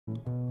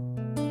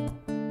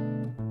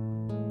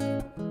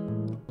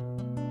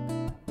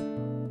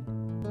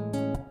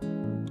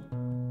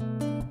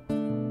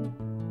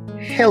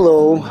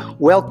Hello,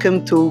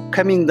 welcome to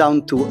Coming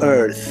Down to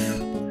Earth,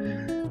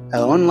 an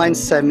online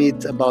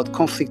summit about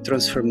conflict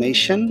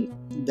transformation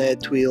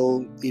that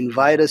will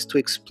invite us to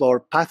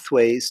explore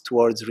pathways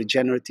towards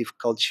regenerative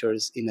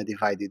cultures in a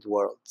divided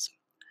world.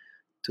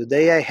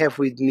 Today I have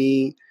with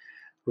me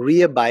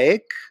Ria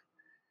Baeck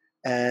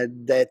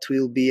that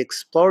will be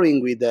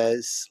exploring with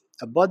us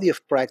a body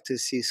of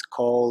practices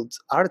called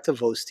Art of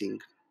Hosting.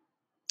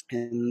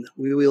 And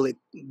we will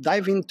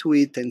dive into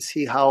it and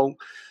see how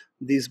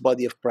this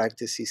body of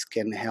practices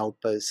can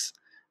help us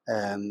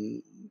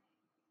um,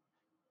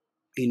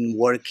 in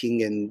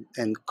working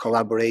and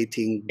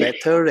collaborating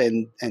better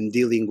and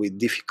dealing with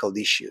difficult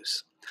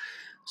issues.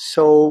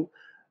 So,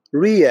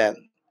 Ria,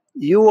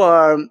 you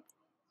are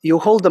you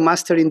hold a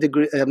master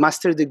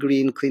degree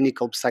in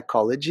clinical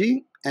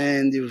psychology,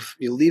 and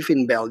you live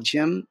in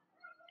Belgium,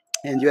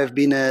 and you have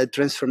been a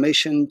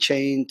transformational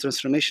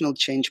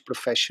change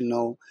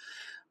professional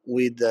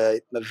with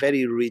a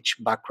very rich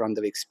background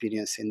of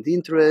experience and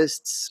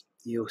interests.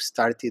 You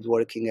started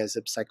working as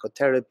a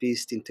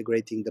psychotherapist,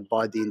 integrating the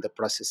body in the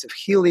process of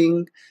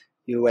healing.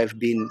 You have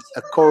been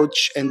a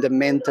coach and a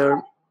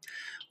mentor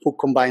who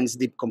combines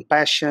deep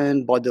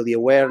compassion, bodily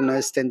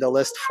awareness, and the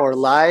lust for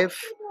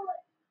life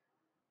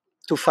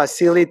to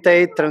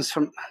facilitate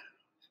transform.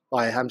 Oh,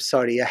 I'm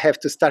sorry, I have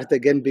to start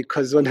again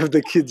because one of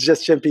the kids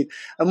just jumped in.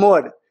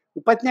 Amor,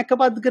 o pai tinha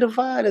acabado de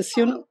gravar,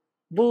 assim eu não...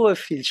 Boa,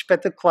 filho,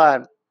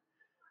 espetacular.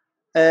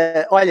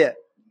 Olha,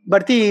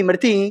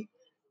 Martim,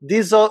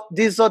 diz ao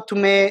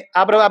Tomé,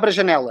 abre a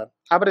janela,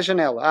 abre a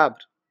janela.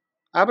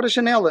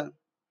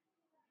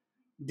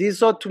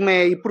 Diz ao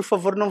Tomé, e por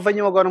favor não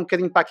venham agora um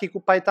bocadinho para aqui que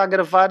o pai está a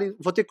gravar e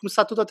vou ter que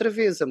começar tudo outra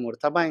vez, amor,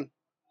 está bem?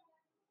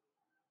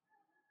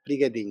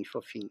 Obrigadinho,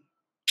 fofinho.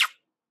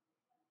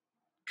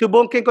 Que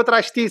bom que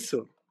encontraste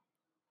isso.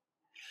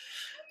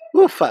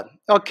 Ufa,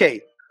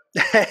 ok.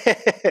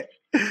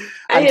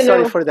 I'm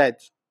sorry for that.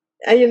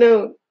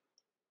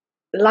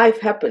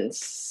 Life happens,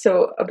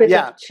 so a bit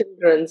of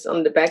children's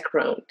on the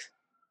background.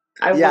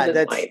 I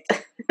wouldn't mind.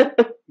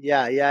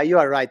 Yeah, you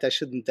are right. I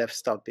shouldn't have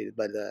stopped it,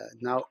 but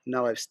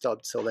now I've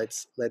stopped. So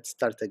let's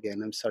start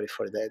again. I'm sorry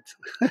for that.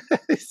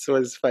 It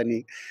was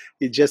funny.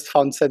 You just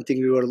found something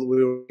we were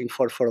looking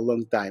for a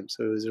long time,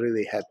 so I was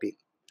really happy.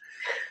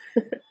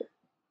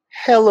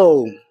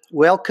 Hello,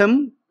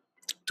 welcome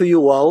to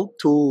you all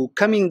to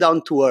Coming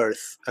Down to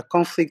Earth, a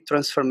conflict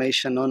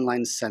transformation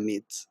online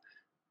summit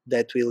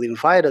that will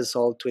invite us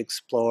all to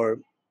explore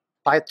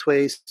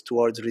pathways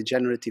towards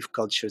regenerative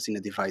cultures in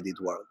a divided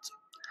world.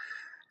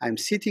 I'm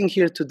sitting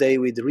here today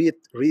with Ria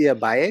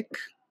Baeck.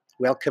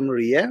 Welcome,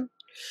 Ria.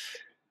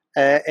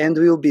 And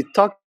we'll be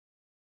talking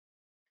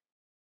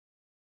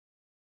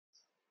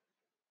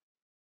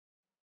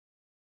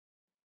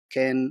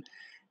can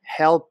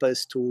help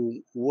us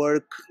to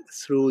work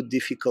through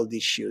difficult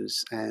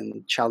issues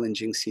and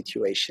challenging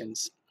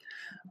situations.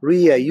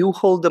 Ria, you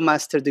hold a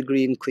master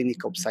degree in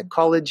clinical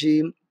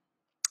psychology.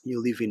 You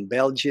live in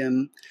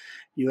Belgium.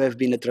 You have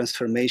been a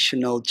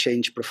transformational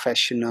change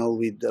professional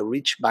with a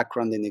rich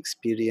background and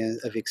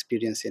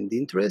experience and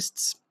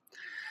interests.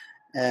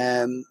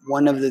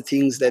 One of the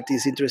things that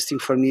is interesting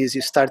for me is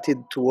you started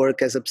to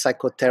work as a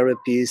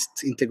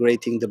psychotherapist,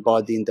 integrating the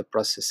body in the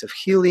process of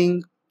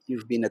healing.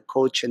 You've been a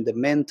coach and a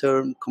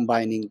mentor,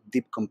 combining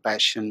deep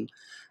compassion,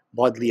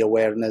 bodily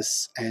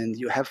awareness, and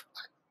you have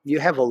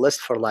a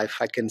lust for life,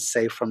 I can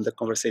say, from the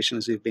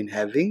conversations we've been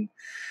having.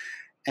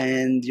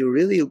 And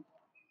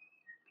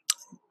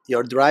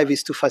your drive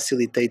is to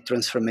facilitate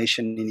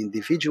transformation in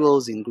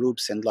individuals, in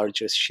groups, and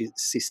larger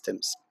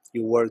systems.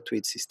 You worked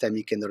with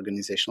systemic and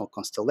organizational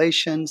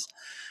constellations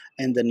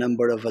and a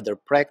number of other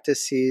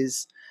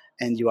practices,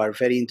 and you are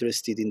very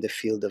interested in the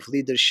field of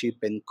leadership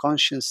and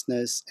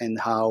consciousness and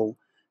how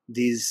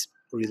this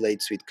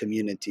relates with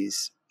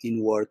communities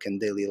in work and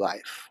daily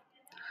life.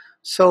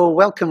 So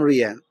welcome,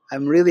 Ria.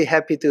 I'm really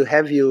happy to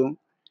have you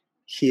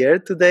here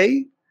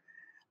today.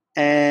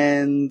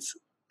 And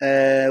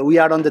we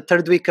are on the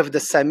third week of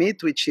the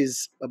summit, which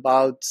is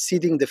about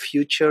seeding the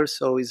future.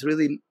 So it's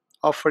really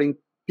offering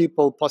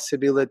people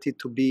possibility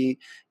to be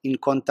in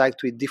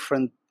contact with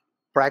different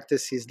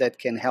practices that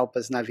can help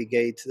us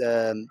navigate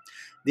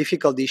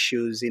difficult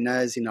issues in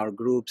us, in our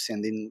groups,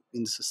 and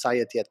in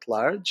society at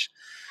large.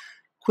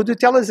 Could you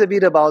tell us a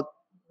bit about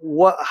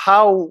what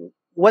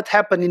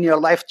happened in your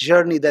life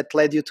journey that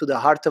led you to the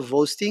heart of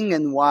hosting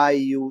and why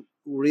you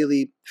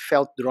really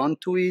felt drawn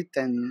to it,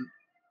 and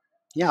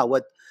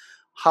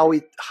how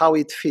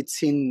it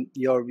fits in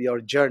your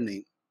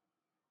journey?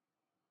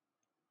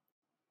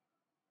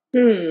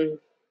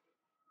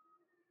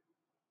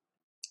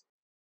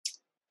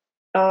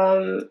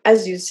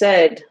 As you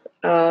said,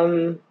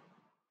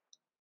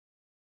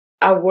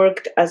 I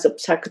worked as a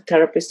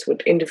psychotherapist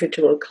with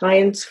individual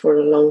clients for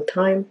a long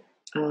time,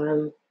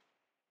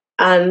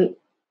 and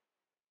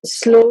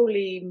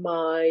slowly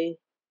my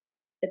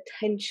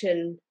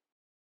attention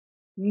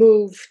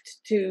moved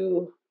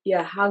to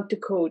how to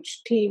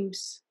coach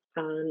teams,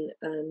 and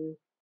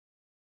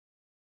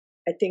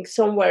I think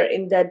somewhere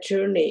in that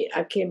journey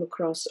I came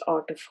across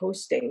art of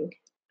hosting,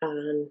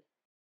 and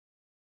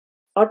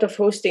Art of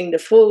Hosting, the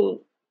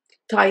full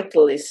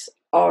title is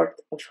Art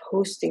of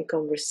Hosting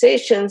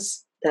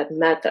Conversations That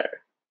Matter.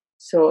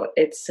 So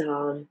it's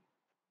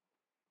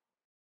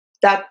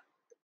that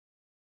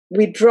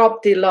we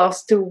dropped the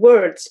last two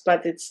words,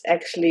 but it's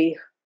actually,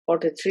 or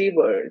the three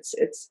words,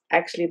 it's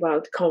actually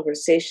about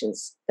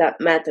conversations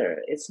that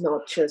matter. It's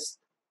not just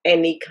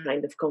any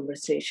kind of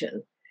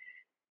conversation.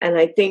 And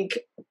I think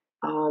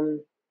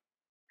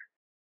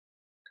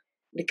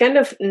it kind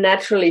of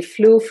naturally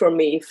flew for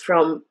me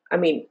from, I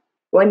mean,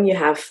 when you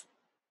have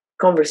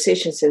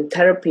conversations in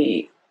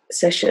therapy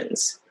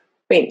sessions,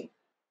 I mean,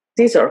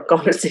 these are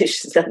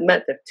conversations that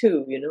matter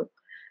too, you know.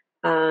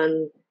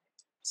 And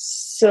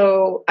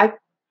so I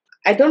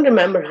don't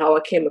remember how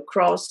I came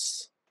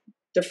across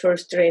the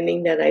first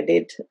training that I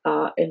did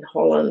in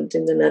Holland,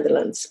 in the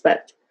Netherlands,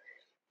 but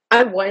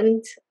I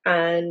went,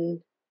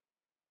 and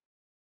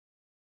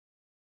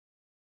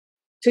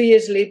 2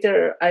 years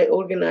later I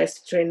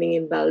organized training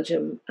in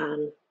Belgium,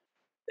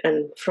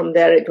 and from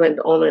there it went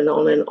on and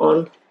on and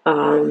on.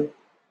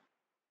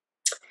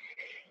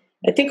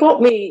 I think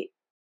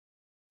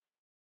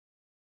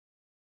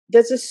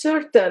there's a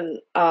certain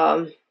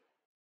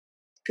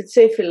could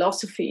say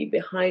philosophy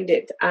behind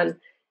it, and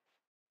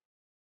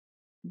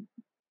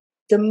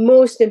the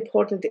most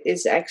important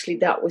is actually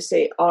that we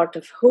say art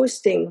of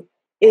hosting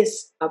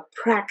is a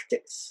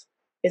practice.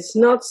 It's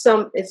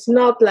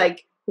not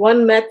like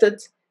one method,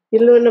 you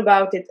learn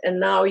about it and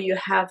now you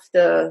have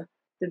the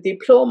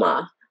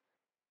diploma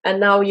and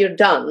now you're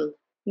done.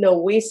 No,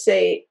 we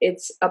say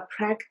it's a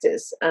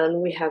practice,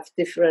 and we have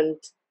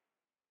different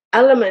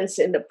elements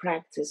in the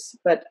practice.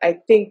 But I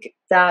think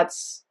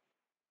that's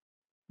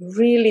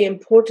really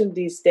important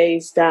these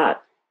days,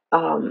 that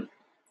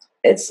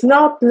it's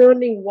not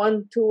learning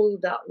one tool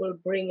that will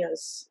bring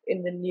us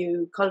in the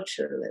new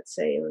culture, let's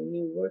say, or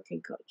new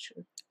working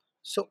culture.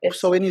 So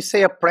when you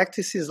say a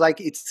practice, is like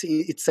it's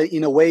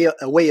in a way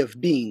of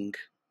being,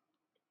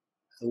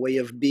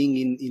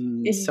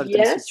 in certain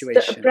Yes, the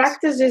situations.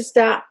 practice is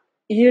that,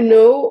 you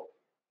know,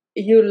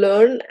 you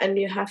learn and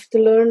you have to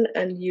learn,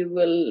 and you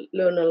will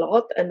learn a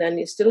lot, and then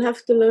you still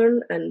have to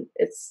learn, and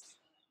it's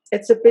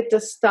a bit the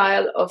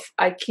style of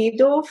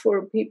Aikido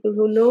for people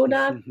who know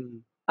that.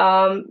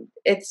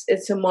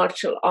 It's a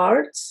martial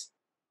arts,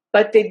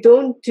 but they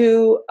don't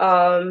do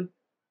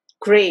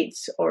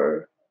grades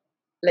or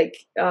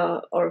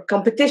or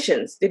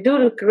competitions. They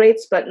do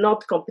grades, but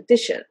not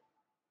competition.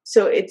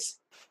 So it's,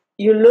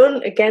 you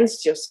learn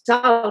against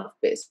yourself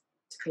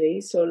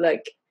basically. So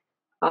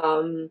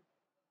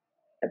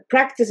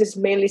practice is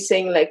mainly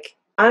saying like,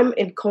 I'm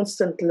in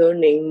constant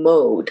learning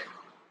mode.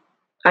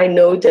 I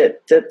know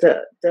that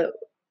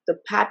the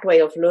pathway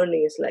of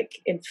learning is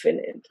like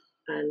infinite,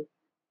 and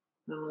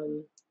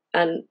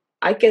and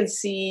I can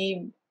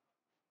see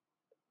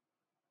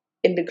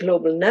in the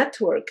global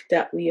network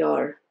that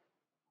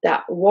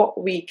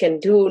what we can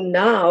do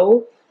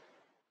now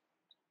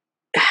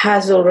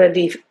has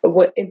already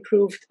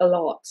improved a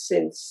lot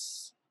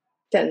since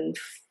 10,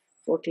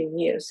 14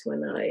 years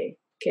when I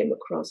came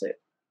across it.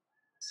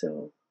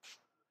 So,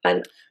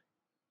 and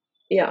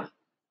yeah.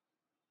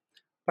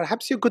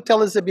 Perhaps you could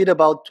tell us a bit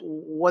about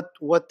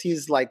what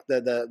is like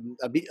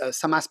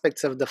some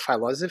aspects of the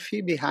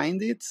philosophy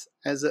behind it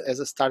as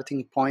a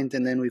starting point,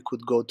 and then we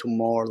could go to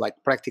more like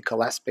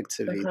practical aspects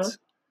of it.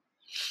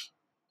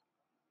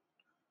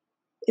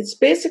 It's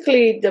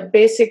basically the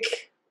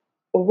basic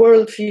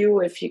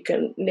worldview, if you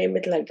can name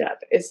it like that.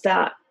 Is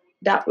that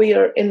we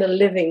are a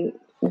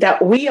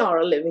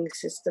living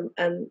system,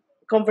 and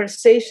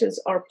conversations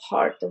are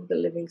part of the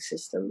living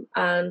system,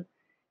 and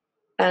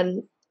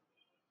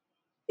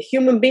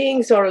human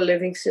beings are a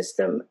living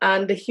system,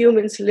 and the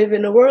humans live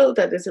in a world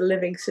that is a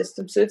living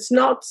system. So it's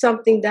not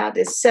something that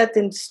is set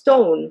in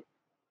stone.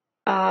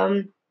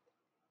 And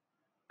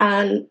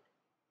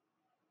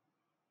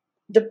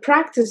the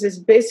practice is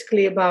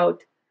basically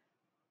about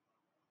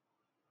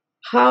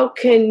how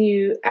can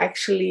you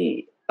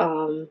actually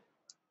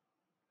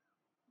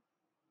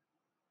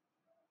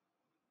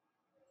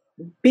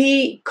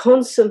be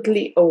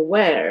constantly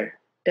aware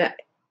that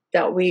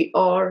we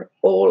are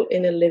all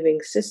in a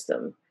living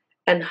system,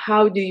 and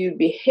how do you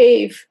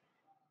behave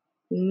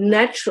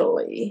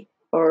naturally,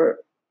 or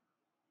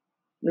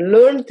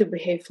learn to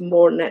behave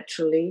more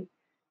naturally,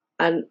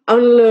 and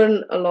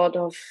unlearn a lot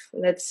of,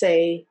 let's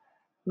say,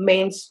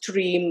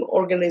 mainstream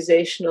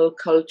organizational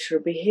culture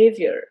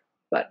behavior.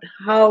 But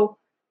how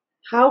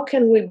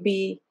can we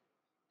be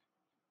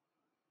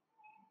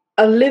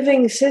a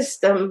living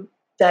system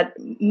that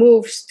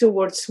moves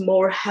towards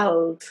more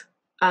health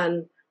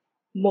and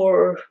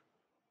more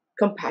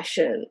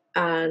compassion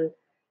and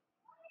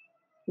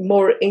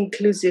more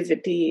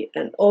inclusivity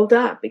and all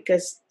that?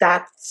 Because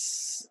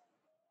that's,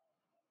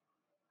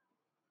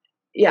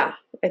 yeah,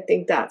 I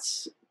think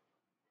that's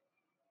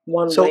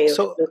one way of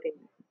looking.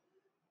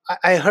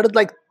 I heard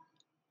like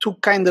two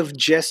kind of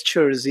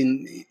gestures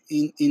in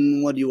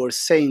what you were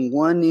saying.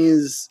 One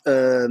is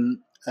a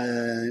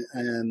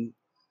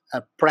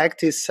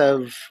practice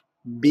of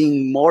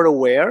being more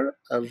aware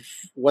of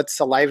what's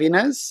alive in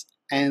us,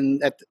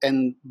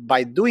 and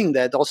by doing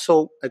that,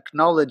 also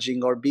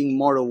acknowledging or being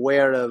more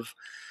aware of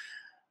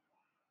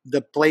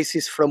the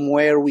places from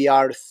where we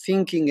are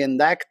thinking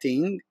and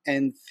acting,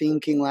 and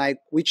thinking like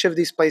which of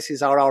these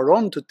places are our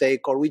own to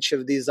take, or which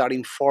of these are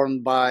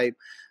informed by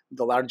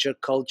the larger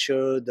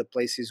culture, the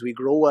places we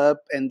grow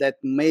up, and that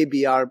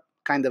maybe are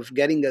kind of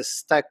getting us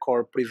stuck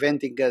or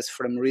preventing us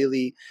from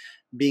really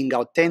being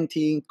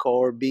authentic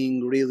or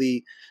being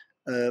really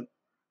uh,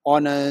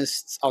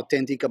 honest,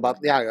 authentic about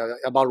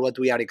about what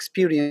we are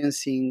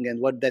experiencing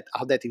and what that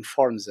how that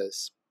informs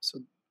us. So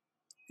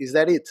is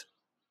that it?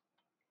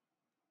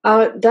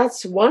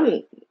 That's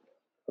one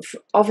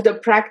of the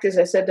practice.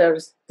 I said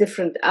there's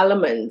different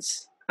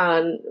elements,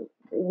 and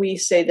we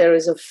say there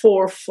is a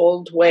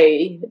fourfold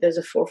way, there's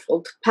a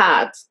fourfold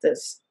path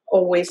that's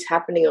always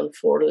happening on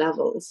four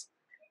levels.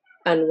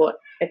 And what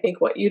I think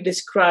what you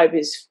describe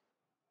is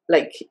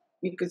like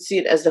you could see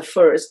it as the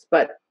first,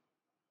 but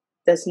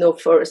there's no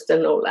first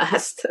and no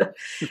last.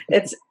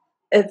 it's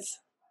it's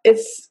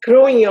it's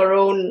growing your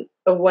own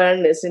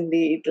awareness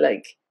indeed,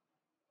 like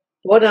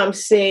what I'm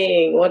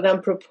saying, what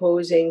I'm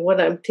proposing, what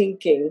I'm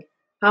thinking,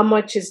 how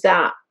much is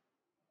that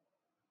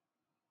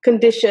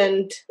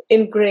conditioned,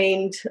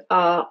 ingrained,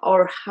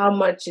 or how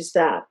much is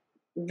that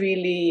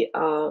really,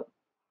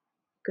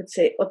 could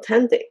say,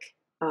 authentic?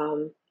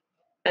 Um,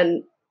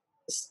 and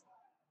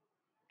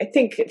I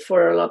think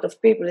for a lot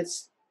of people,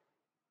 it's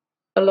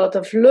a lot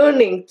of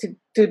learning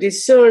to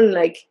discern,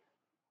 like,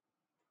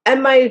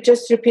 am I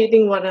just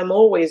repeating what I'm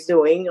always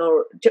doing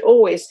or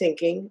always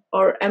thinking,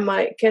 or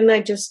can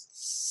I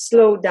just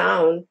slow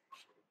down,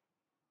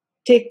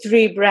 take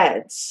 3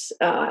 breaths,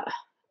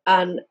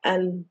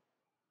 and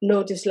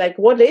notice like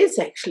what is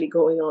actually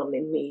going on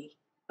in me.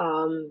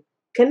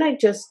 Can I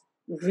just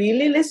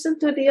really listen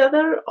to the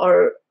other,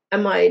 or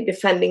am I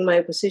defending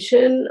my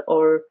position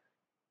or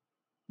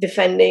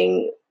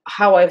defending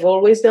how I've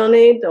always done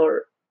it?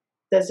 Or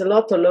there's a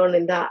lot to learn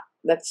in that.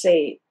 Let's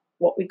say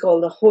what we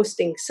call the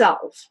hosting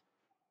self.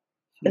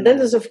 And then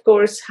there's, of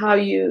course, how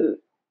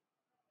you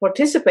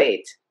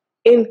participate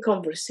in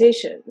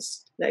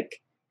conversations.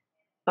 Like,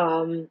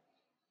 how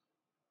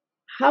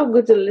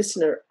good a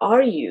listener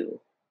are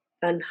you?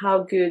 And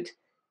how good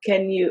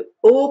can you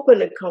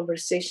open a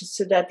conversation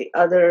so that the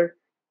other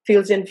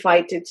feels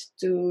invited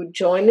to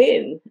join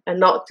in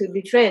and not to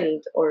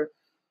defend? Or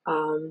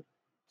so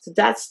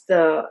that's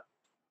the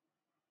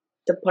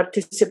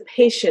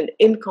participation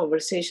in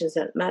conversations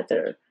that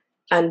matter,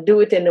 and do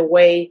it in a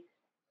way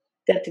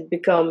that it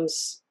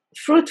becomes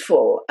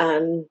fruitful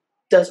and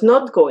does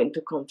not go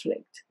into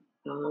conflict.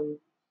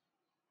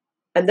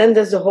 And then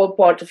there's the whole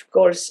part, of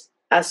course,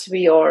 as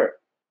we are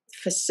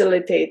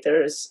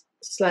facilitators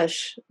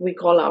slash we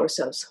call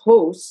ourselves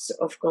hosts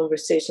of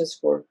conversations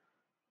for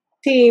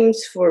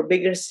teams, for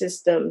bigger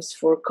systems,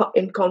 for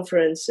in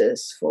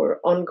conferences, for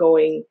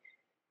ongoing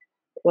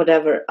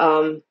whatever.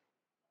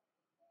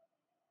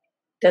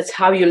 That's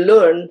how you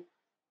learn.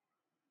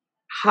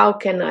 How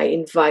can I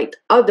invite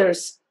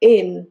others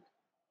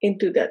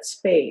into that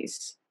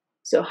space?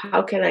 So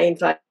how can I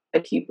invite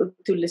people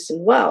to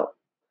listen well?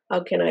 How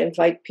can I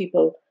invite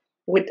people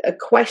with a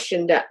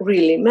question that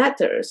really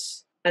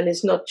matters and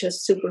is not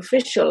just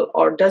superficial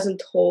or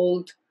doesn't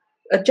hold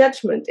a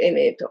judgment in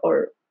it,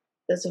 or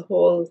there's a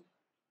whole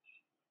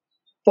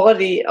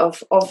body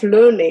of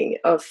learning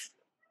of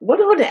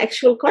what are the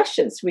actual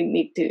questions we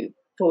need to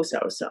pose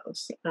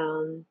ourselves.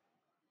 And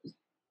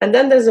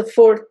then there's a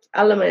fourth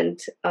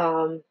element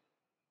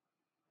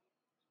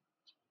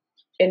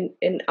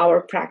in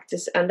our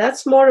practice, and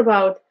that's more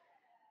about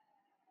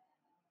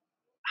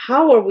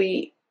how are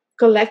we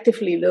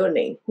collectively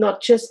learning,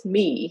 not just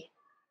me,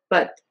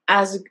 but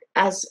as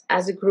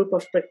a group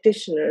of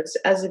practitioners,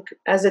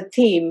 as a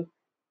team.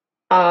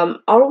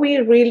 Are we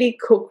really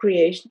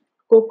co-creating?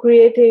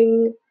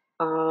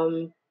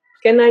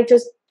 Can I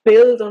just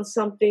build on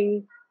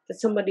something that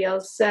somebody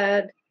else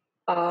said?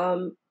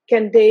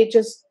 Can they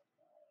just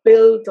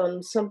build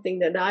on something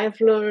that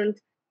I've learned?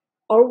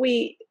 Are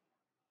we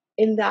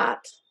in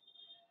that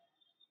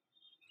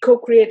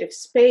co-creative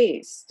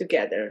space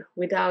together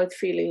without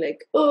feeling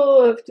like,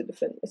 oh, I have to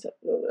defend myself?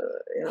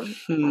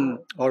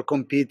 Or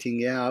competing?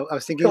 Yeah, I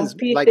was thinking like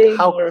Competing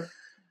or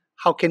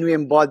how can we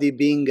embody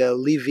being a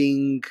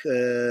living,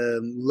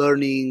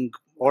 learning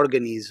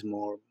organism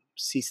or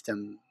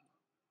system?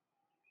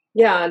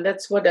 yeah,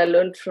 that's what I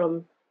learned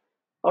from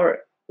or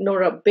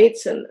Nora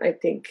Bateson, I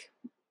think,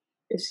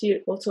 is here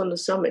also on the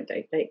summit,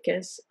 I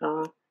guess.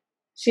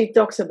 She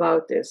talks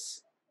about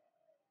this.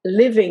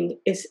 Living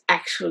is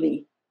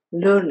actually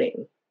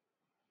learning.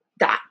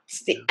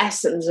 That's the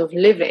essence of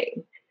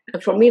living.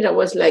 And for me, that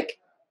was like,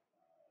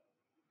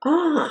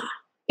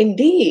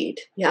 indeed.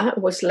 Yeah, it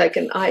was like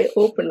an eye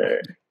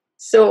opener.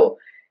 So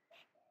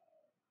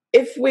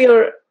if we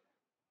are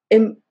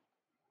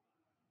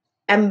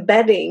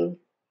embedding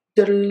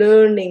the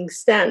learning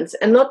stance,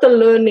 and not the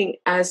learning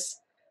as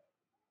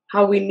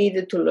how we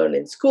needed to learn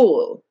in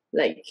school,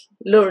 like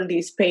learn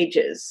these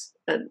pages,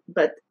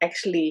 but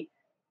actually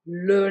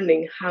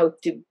learning how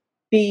to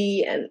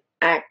be and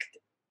act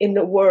in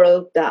a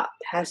world that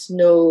has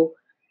no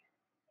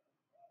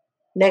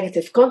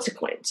negative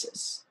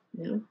consequences.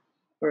 Yeah?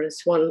 Or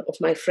as one of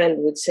my friends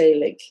would say,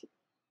 like,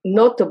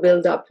 not to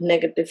build up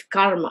negative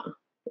karma.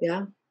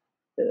 Yeah,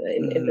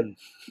 in the, Mm.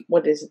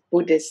 what is it,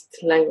 Buddhist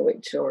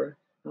language, or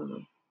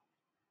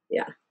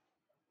yeah.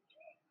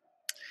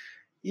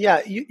 Yeah,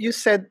 you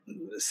said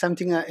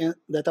something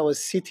that I was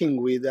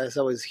sitting with as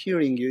I was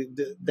hearing you,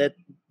 that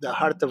the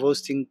art of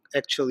hosting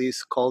actually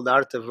is called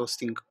art of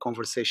hosting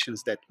conversations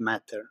that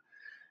matter.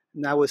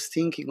 And I was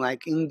thinking,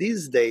 like, in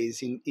these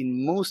days,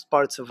 in most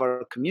parts of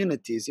our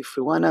communities, if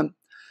we want to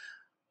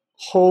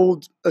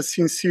hold a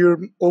sincere,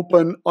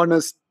 open,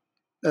 honest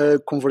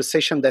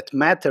conversation that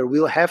matter,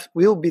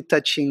 we'll be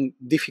touching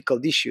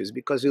difficult issues,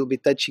 because we'll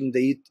be touching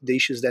the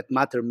issues that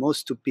matter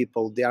most to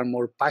people. They are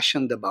more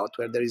passionate about,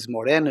 where there is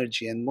more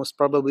energy, and most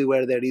probably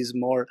where there is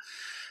more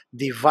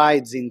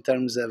divides in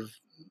terms of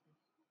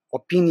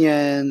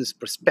opinions,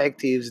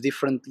 perspectives,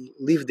 different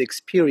lived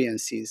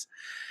experiences.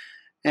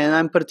 And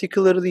I'm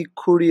particularly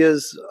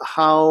curious,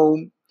 how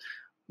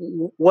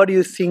what do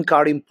you think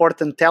are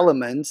important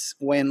elements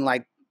when,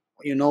 like,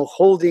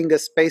 holding a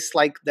space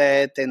like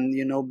that, and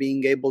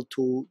being able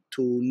to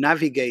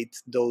navigate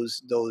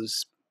those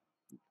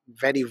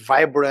very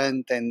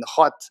vibrant and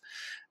hot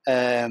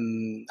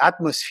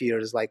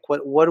atmospheres? Like,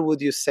 what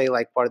would you say,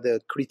 like, are the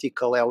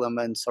critical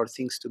elements or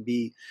things to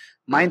be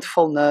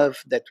mindful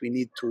of, that we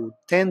need to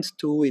tend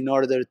to, in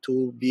order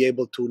to be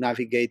able to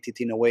navigate it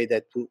in a way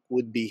that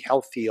would be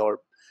healthy, or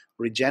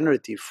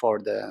regenerative for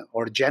the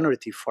or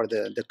generative for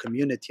the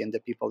community and the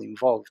people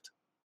involved?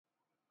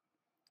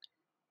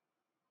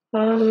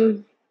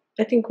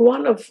 I think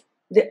one of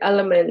the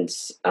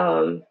elements,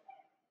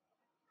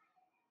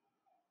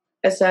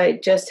 as I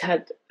just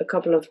had a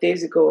couple of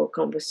days ago a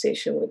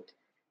conversation with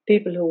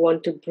people who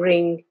want to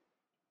bring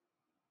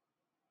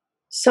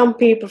some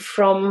people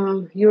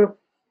from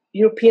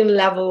European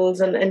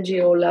levels and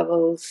NGO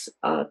levels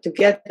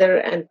together,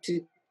 and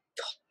to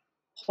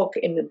talk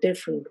in a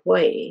different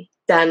way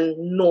than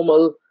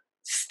normal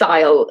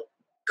style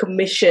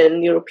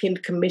European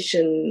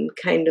Commission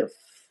kind of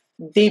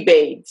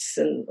debates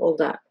and all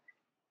that.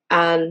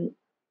 And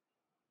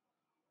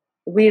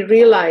we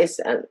realize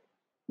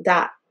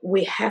that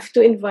we have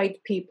to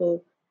invite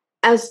people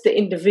as the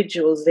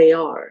individuals they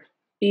are,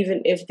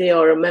 even if they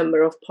are a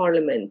member of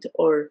parliament,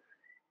 or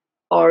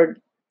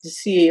the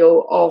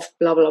CEO of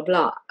blah blah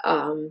blah.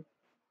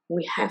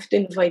 We have to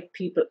invite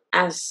people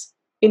as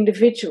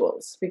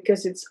individuals,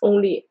 because it's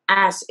only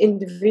as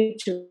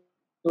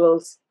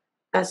individuals,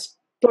 as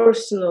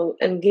personal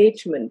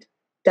engagement,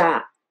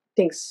 that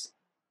things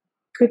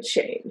could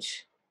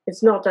change.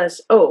 It's not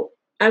as, oh,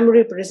 I'm a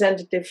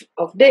representative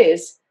of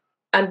this,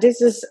 and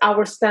this is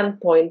our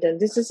standpoint, and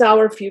this is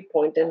our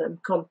viewpoint, and I'm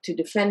come to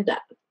defend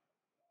that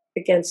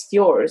against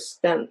yours.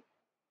 Then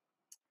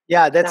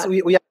Yeah, that's that,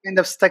 we are kind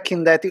of stuck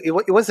in that. It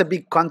was a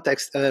big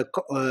context, I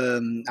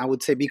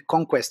would say, big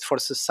conquest for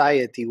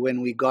society,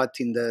 when we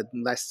got in the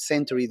last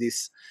century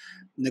this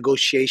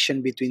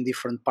negotiation between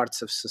different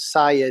parts of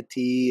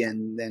society,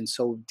 and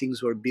so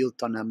things were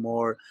built on a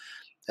more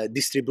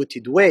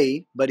distributed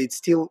way. But it's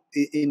still,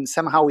 in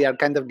somehow, we are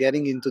kind of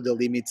getting into the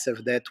limits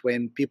of that.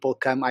 When people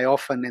come, I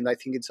often, and I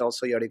think it's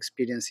also your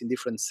experience in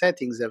different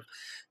settings, of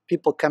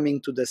people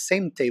coming to the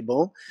same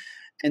table,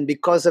 and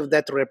because of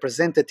that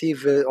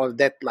representative, or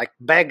that, like,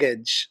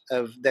 baggage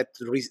of that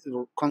yeah,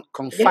 yeah.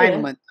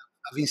 confinement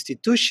of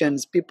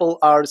institutions, people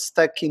are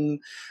stuck in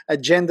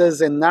agendas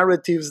and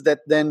narratives that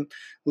then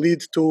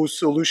lead to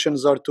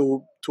solutions, or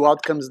to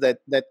outcomes that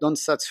don't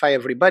satisfy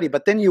everybody.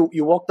 But then you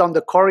walk down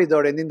the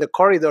corridor, and in the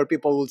corridor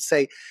people will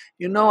say,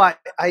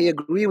 I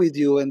agree with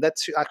you, and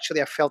that's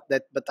actually, I felt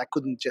that, but I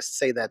couldn't just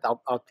say that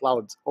out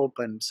loud,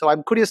 open. So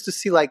I'm curious to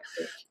see, like,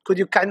 could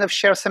you kind of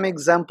share some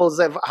examples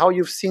of how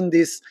you've seen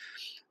this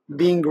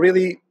being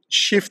really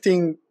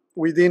shifting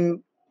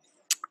within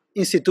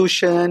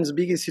institutions,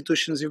 big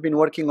institutions? You've been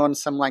working on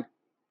some, like,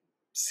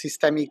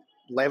 systemic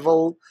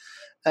level.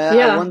 I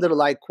Yeah. wonder,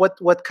 like,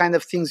 what kind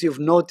of things you've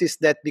noticed,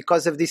 that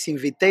because of this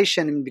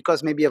invitation, and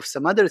because maybe of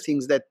some other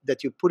things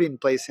that you put in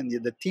place, and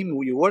the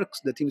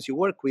teams you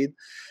work with,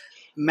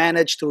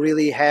 manage to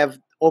really have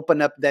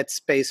open up that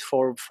space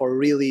for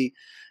really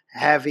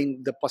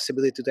having the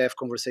possibility to have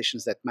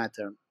conversations that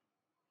matter.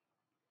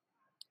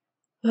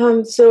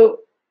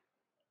 So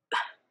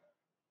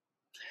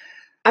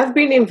I've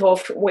been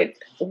involved with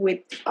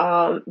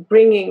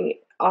bringing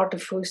art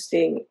of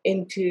hosting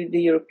into the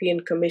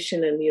European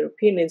Commission and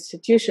European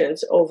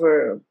institutions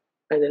over,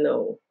 I don't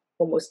know,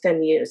 almost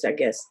 10 years, I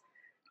guess.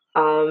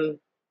 Um,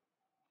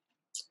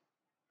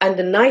 and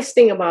the nice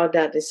thing about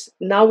that is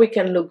now we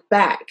can look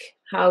back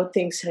how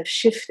things have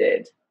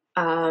shifted.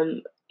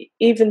 Um,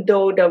 Even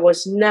though there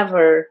was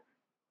never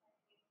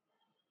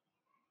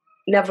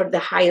the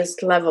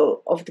highest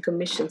level of the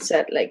commission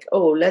said, like,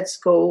 oh, let's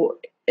go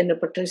in a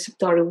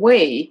participatory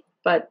way,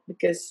 but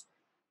because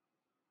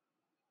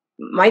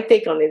my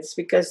take on it is,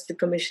 because the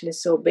commission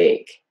is so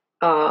big,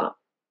 uh,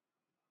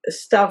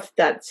 stuff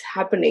that's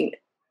happening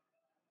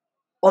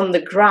on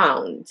the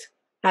ground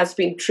has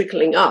been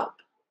trickling up.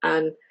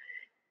 And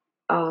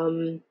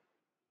um,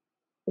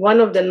 one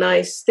of the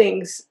nice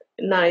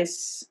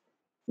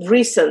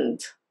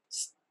recent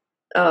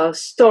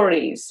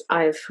stories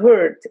I've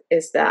heard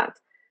is that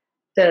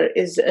there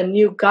is a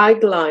new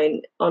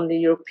guideline on the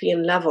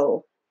European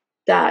level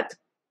that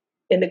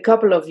in a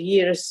couple of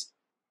years,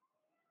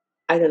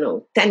 I don't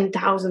know,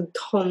 10,000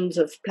 tons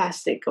of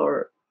plastic,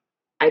 or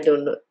I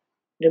don't know,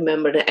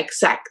 remember the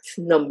exact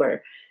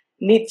number,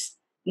 needs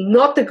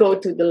not to go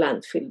to the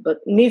landfill, but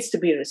needs to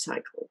be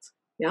recycled.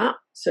 Yeah.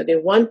 So they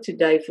want to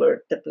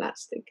divert the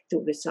plastic to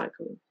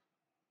recycling.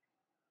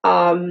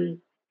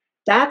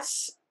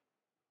 That's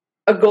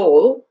a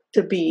goal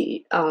to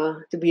be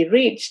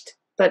reached,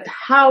 but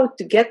how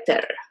to get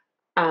there?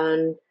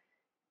 And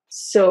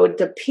so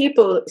the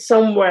people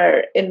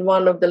somewhere in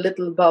one of the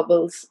little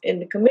bubbles in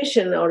the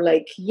commission are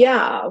like,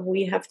 yeah,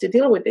 we have to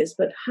deal with this,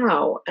 but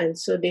how? And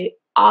so they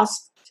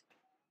asked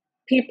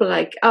people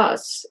like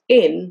us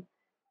in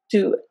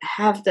to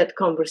have that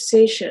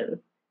conversation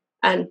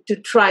and to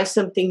try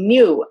something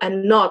new,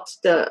 and not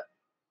the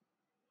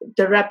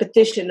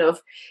repetition of,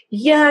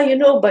 yeah,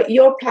 but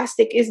your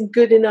plastic isn't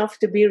good enough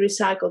to be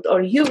recycled,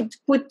 or you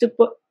put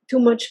too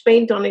much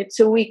paint on it,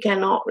 so we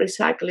cannot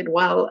recycle it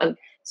well. And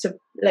so,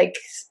 like,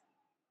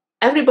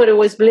 everybody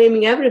was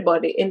blaming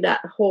everybody in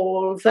that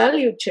whole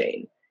value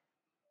chain.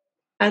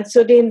 And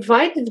so they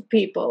invited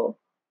people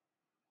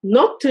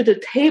not to the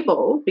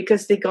table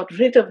because they got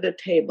rid of the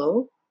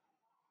table.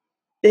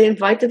 They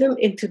invited them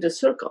into the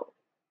circle,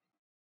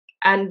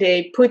 and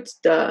they put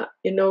the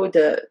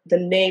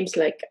names,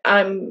 like,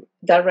 I'm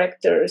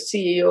director,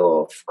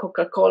 CEO of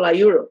Coca-Cola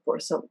Europe or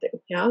something.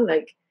 Yeah,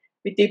 like,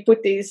 they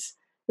put these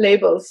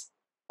labels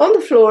on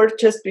the floor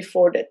just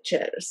before the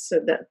chairs, so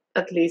that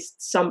at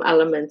least some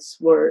elements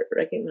were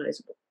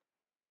recognizable.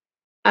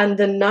 And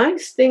the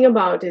nice thing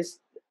about is,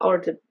 or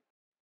the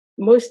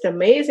most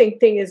amazing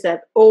thing is,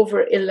 that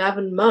over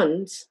 11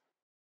 months,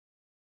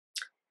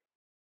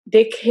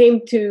 they came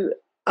to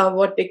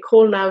what they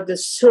call now the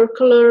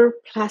Circular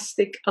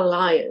Plastic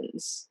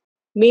Alliance,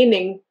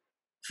 meaning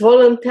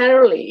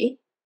voluntarily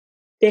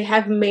they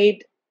have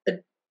made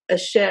a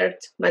shared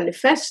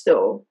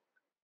manifesto,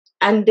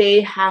 and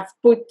they have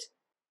put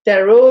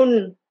their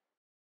own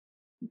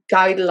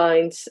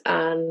guidelines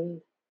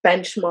and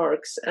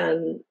benchmarks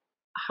and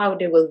how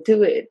they will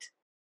do it.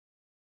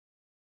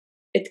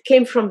 It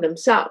came from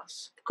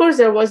themselves. Of course,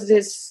 there was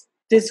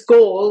this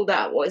goal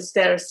that was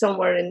there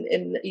somewhere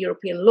in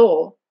European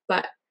law,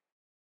 but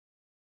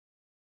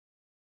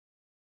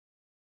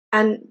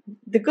and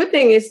the good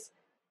thing is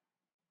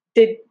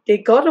they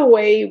got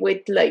away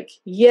with, like,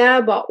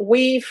 yeah, but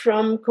we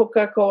from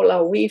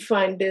Coca-Cola, we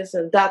find this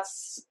and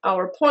that's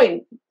our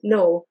point.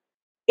 No,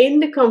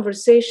 in the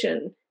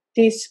conversation,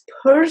 these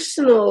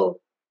personal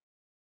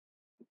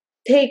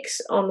takes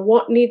on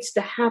what needs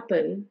to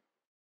happen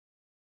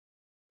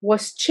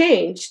was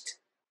changed,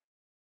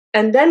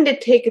 and then they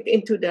take it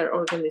into their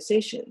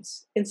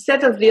organizations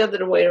instead of the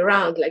other way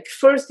around. Like,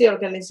 first the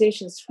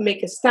organizations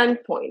make a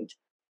standpoint,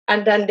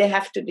 and then they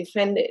have to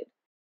defend it,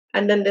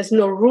 and then there's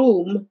no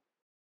room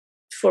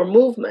for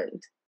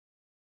movement.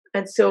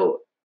 And so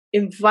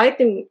invite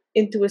them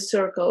into a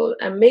circle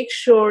and make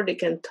sure they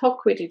can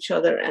talk with each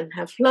other and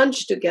have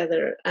lunch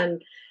together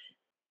and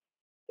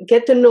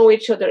get to know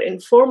each other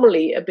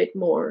informally a bit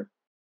more.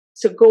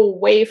 So go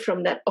away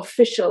from that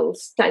official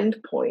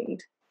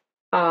standpoint.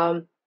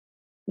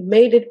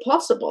 Made it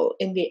possible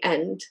in the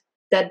end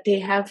that they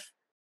have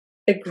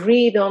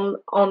agreed on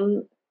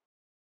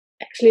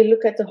actually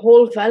look at the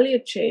whole value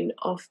chain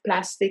of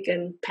plastic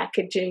and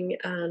packaging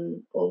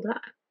and all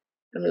that.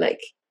 I'm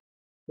like,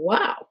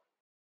 wow.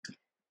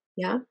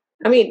 Yeah.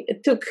 I mean,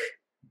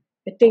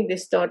 I think they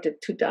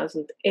started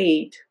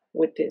 2008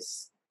 with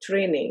this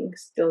training,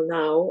 still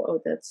now,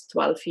 oh, that's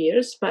 12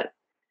 years, but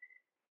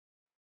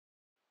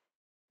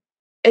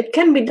it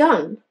can be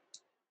done.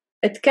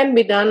 It can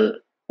be done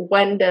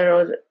when there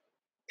are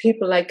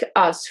people like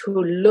us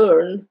who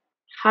learn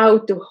how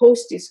to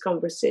host these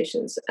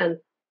conversations and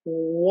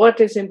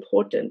what is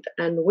important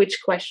and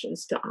which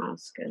questions to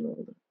ask and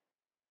all that.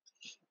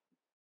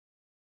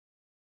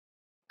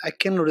 I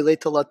can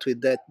relate a lot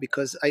with that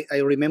because I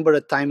remember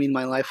a time in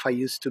my life I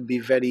used to be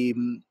very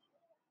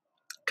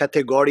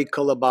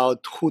categorical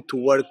about who to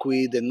work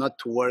with and not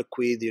to work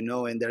with,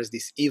 and there's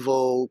these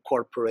evil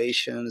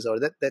corporations or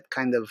that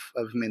kind of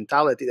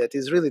mentality that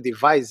is really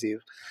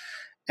divisive.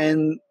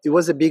 And it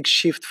was a big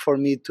shift for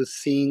me to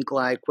think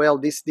like, well,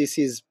 this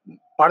is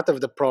part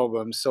of the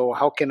problem. So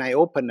how can I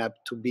open up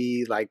to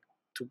be like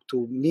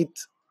to meet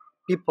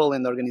people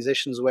and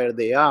organizations where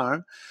they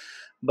are,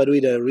 but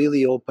with a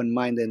really open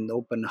mind and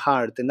open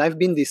heart. And I've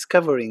been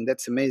discovering,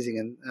 that's amazing,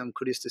 and I'm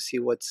curious to see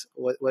what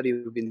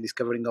you've been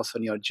discovering also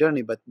on your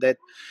journey, but that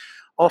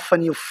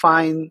often you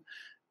find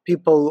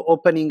people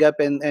opening up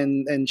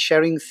and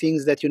sharing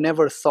things that you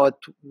never thought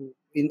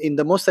in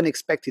the most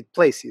unexpected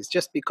places,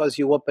 just because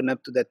you open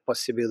up to that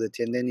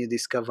possibility, and then you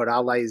discover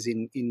allies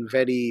in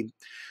very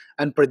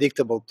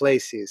unpredictable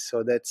places.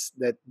 So that's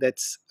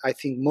I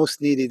think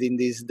most needed in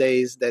these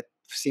days. That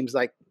seems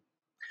like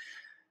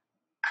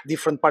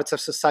different parts of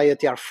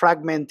society are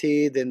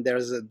fragmented, and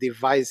there's a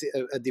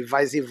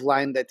divisive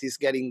line that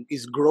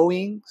is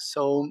growing.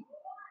 So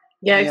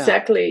Yeah, yeah.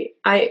 exactly.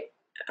 I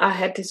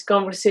had this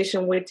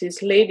conversation with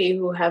this lady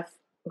who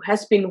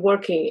has been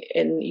working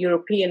in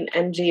European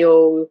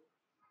NGO,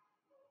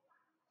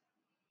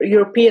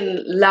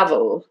 European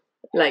level,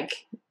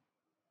 like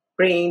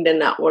bringing the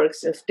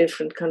networks of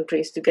different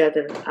countries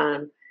together.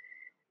 And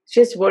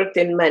she's worked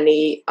in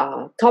many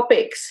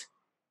topics.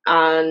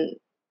 And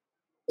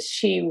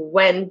she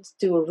went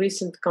to a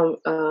recent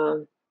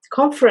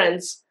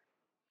conference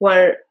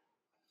where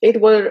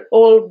it were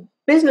all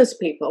business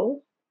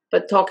people,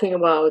 but talking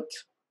about,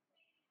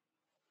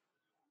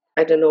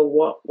 I don't know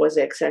what was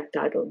the exact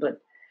title,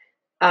 but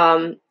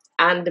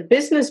and the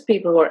business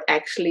people were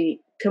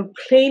actually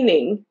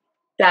complaining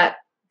that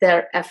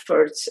their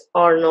efforts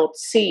are not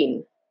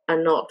seen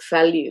and not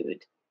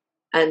valued.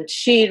 And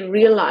she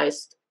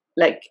realized,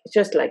 like,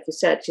 just like you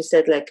said, she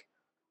said, like,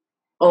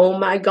 oh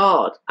my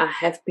God, I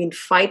have been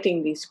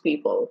fighting these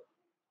people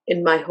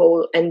in my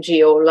whole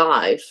NGO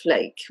life.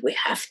 Like, we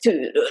have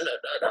to.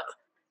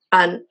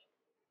 And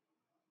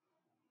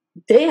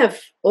they have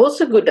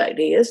also good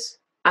ideas.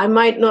 I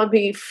might not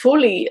be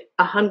fully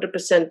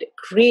 100%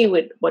 agree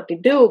with what they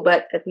do,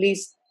 but at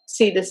least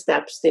see the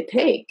steps they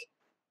take.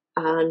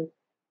 And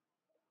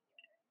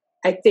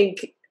I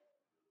think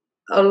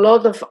a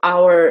lot of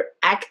our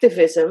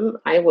activism,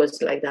 I was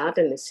like that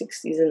in the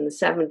 60s and the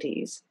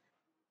 70s,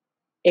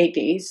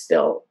 80s,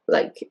 still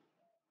like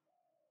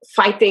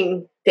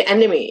fighting the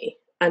enemy,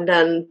 and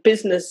then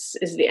business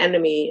is the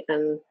enemy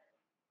and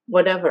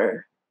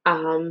whatever.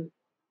 And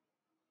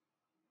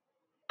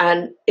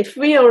if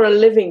we are a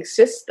living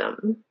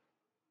system,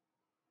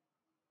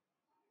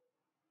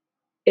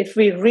 if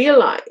we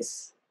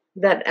realize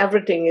that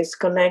everything is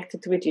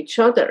connected with each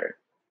other,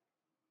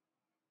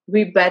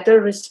 we better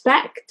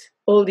respect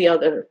all the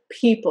other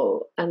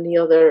people and the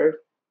other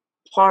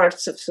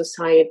parts of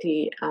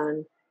society,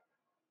 and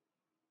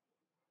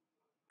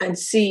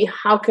see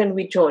how can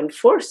we join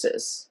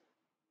forces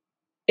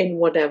in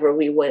whatever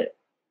we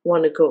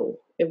want to go,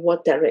 in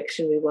what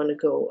direction we want to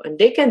go. And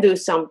they can do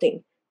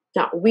something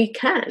that we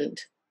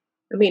can't.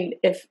 I mean,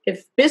 if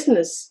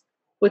business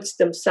puts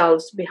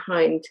themselves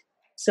behind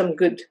some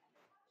good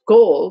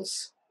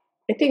goals,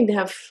 I think they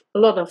have a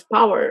lot of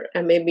power,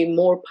 and maybe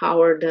more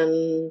power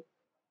than,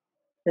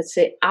 let's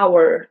say,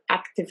 our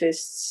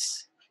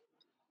activists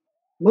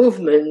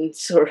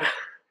movements. Or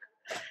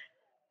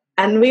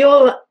and we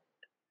all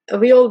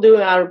do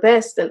our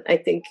best, and I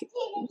think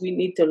we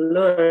need to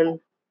learn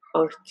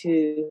or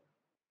to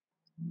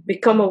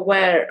become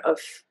aware of,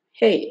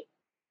 hey,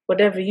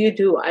 whatever you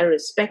do, I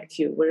respect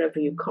you wherever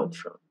you come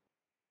from.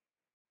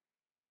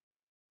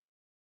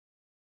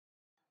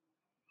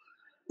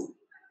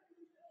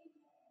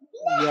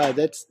 Yeah,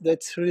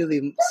 that's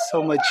really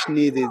so much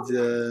needed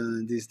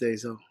these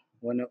days. Oh,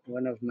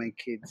 one of my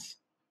kids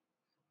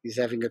is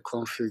having a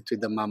conflict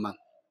with the mama.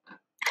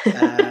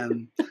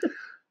 Um,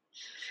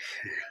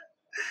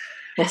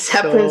 As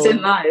happens in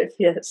so life,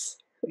 yes.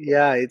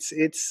 yeah,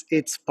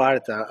 it's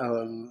part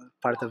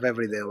of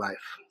everyday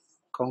life,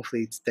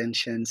 conflicts,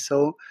 tension.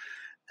 So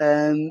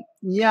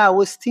yeah, I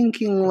was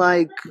thinking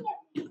like,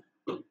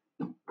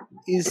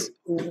 is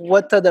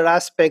what other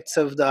aspects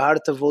of the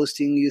art of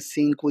hosting you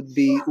think would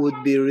be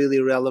really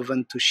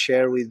relevant to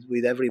share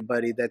with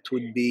everybody, that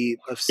would be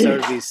of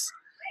service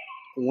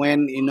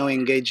when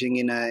engaging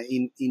in a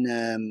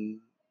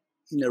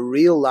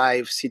real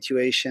life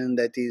situation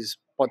that is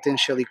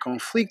potentially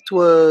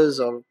conflictuous,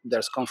 or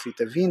there's conflict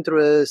of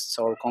interests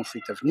or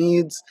conflict of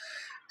needs,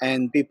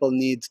 and people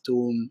need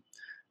to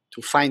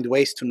find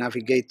ways to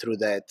navigate through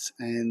that.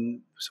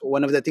 And so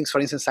one of the things, for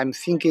instance, I'm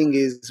thinking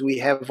is we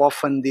have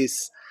often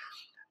this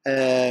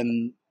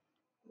um,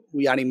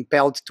 we are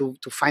impelled to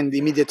find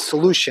immediate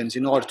solutions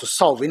in order to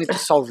solve. We need to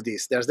solve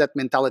this. There's that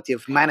mentality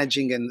of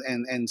managing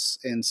and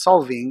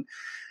solving.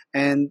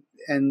 And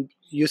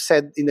you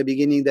said in the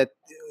beginning that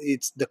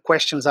it's the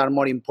questions are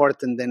more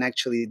important than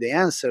actually the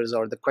answers,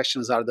 or the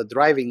questions are the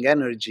driving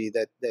energy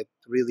that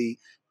really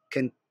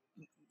can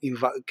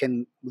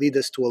can lead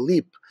us to a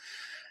leap.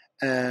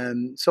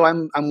 So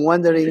I'm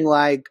wondering,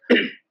 like,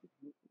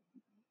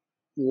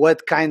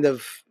 what kind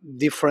of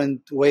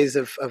different ways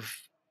of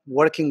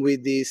working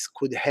with this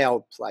could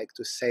help, like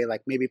to say,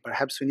 like, maybe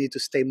perhaps we need to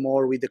stay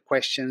more with the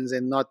questions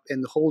and not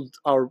and hold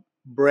our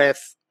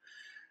breath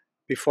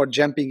before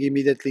jumping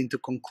immediately into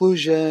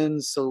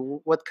conclusions.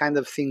 So what kind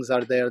of things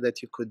are there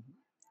that you could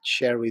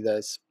share with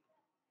us?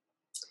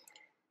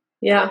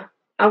 Yeah,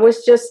 I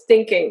was just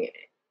thinking,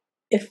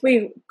 if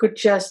we could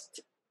just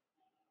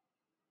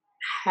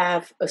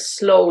have a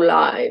slow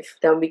life,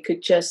 then we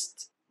could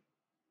just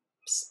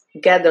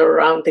gather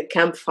around the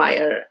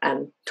campfire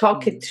and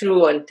talk it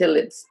through until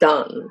it's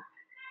done.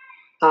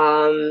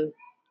 I'm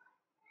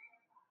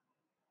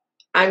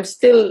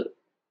still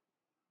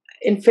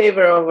in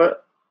favor of a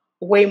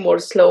way more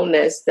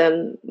slowness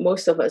than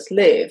most of us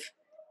live.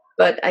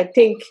 But I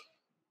think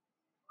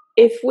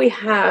if we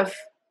have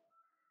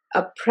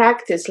a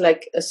practice,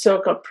 like a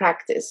circle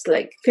practice,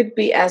 like could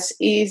be as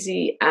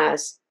easy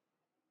as,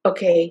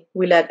 okay,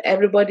 we let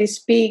everybody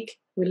speak,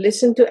 we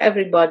listen to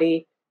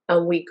everybody,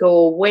 and we go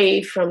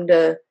away from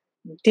the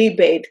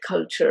debate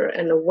culture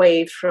and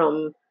away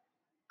from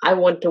I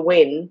want to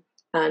win.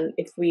 And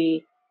if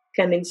we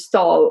can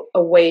install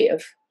a way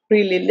of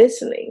really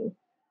listening,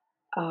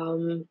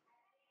 um,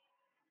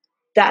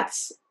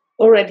 that's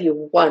already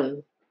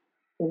one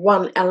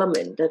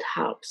element that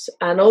helps.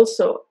 And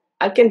also,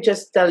 I can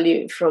just tell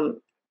you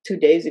from 2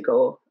 days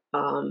ago,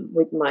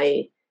 with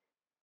my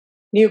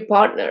new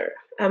partner,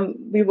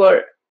 we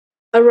were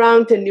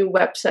around a new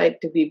website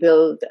to be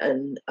built,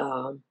 and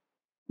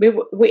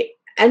we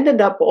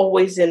ended up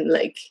always in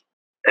like,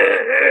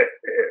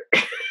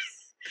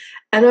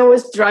 and I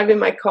was driving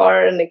my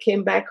car, and I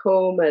came back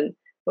home, and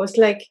I was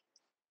like,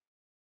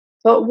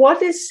 but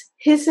what is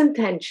his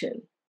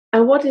intention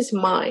and what is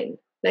mine?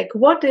 Like,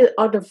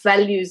 are the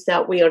values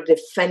that we are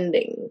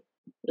defending?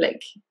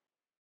 Like,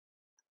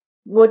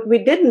 what we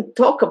didn't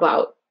talk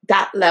about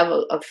that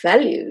level of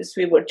values.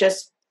 We were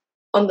just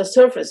on the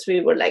surface.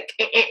 We were like,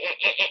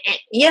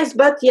 yes,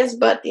 but, yes,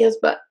 but, yes,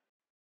 but.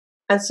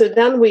 And so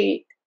then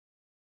we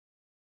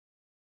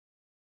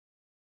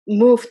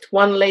moved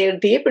one layer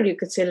deeper. You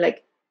could say,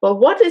 like, well,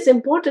 what is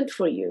important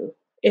for you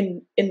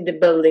in the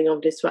building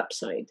of this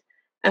website?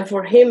 And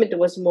for him, it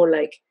was more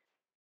like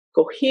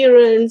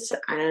coherence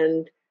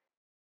and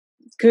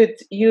good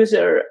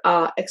user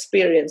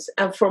experience.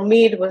 And for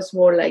me, it was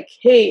more like,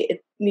 hey,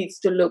 it needs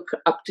to look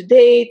up to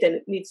date and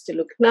it needs to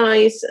look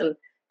nice. And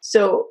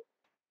so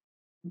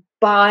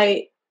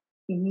by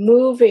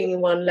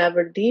moving one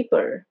level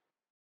deeper,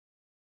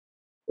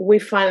 we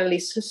finally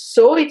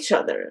saw each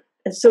other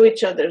and saw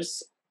each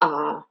other's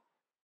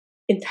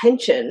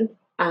intention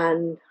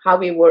and how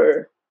we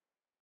were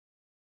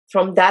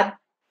from that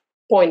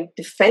point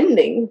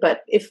defending.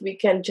 But if we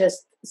can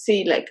just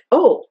see, like,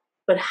 oh,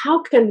 but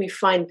how can we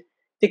find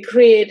the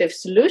creative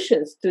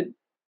solutions to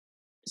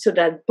so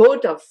that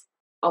both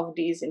of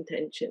these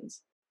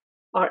intentions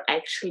are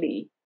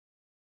actually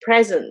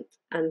present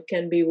and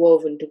can be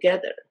woven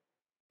together.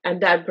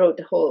 And that brought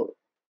a whole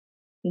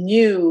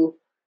new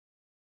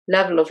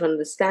level of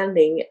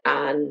understanding,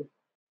 and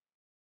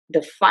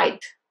the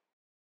fight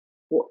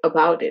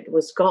about it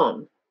was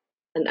gone.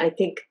 And I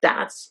think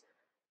that's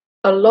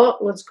a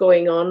lot what's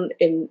going on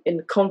in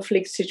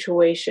conflict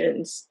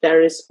situations.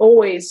 There's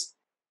always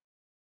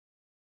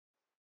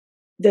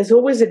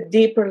a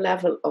deeper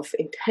level of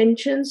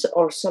intentions,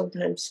 or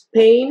sometimes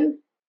pain.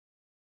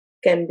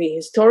 Can be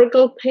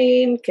historical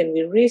pain, can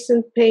be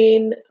recent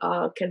pain,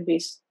 can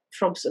be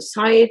from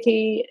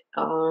society.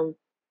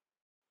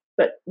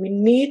 But we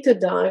need to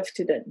dive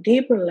to that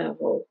deeper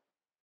level,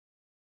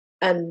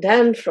 and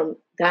then from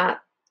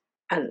that,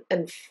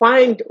 and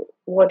find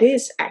what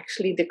is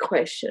actually the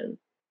question.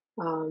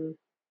 Um,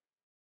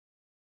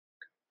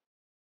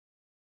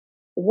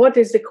 what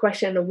is the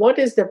question, and what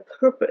is the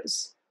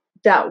purpose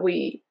that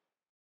we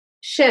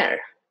share?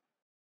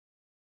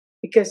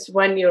 Because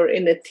when you're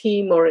in a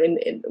team or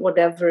in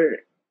whatever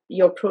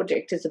your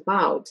project is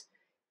about,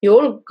 you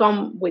all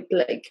come with,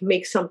 like,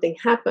 make something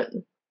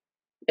happen.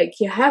 Like,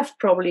 you have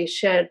probably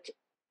shared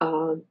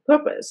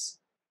purpose,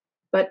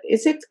 but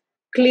is it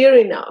clear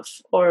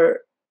enough,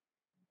 or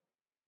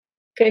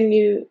can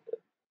you,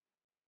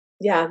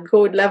 yeah,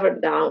 go level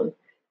down?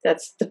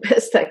 That's the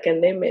best I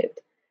can name it,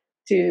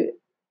 to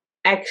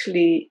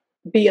actually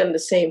be on the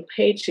same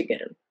page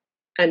again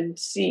and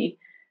see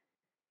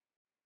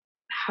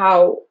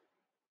how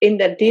in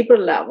that deeper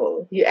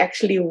level you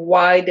actually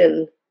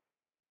widen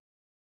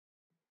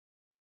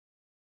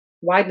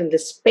the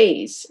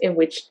space in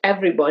which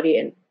everybody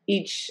and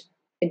each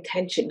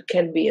intention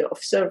can be of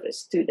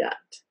service to that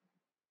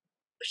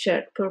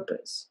shared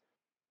purpose.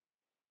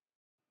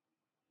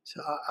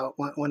 So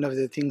one of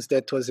the things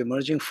that was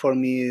emerging for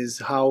me is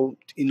how,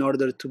 in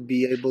order to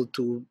be able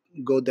to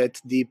go that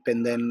deep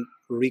and then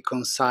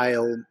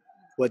reconcile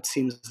what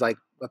seems like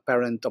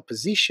apparent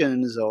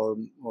oppositions or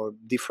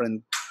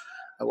different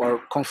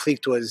or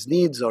conflictuous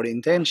needs or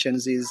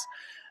intentions, is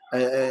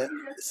a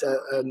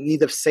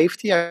need of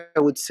safety. I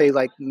would say,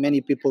 like many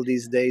people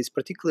these days,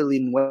 particularly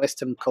in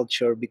Western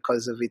culture,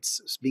 because of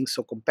its being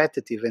so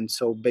competitive and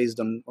so based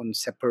on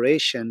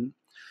separation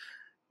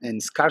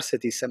and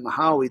scarcity,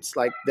 somehow it's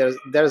like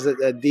there's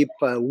a deep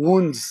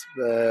wounds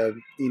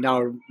in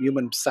our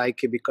human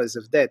psyche because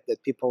of that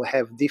people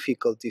have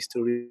difficulties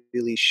to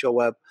really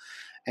show up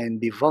and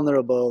be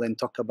vulnerable and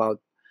talk about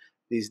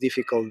these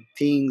difficult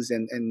things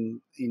and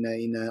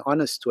in a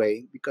honest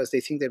way, because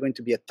they think they're going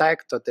to be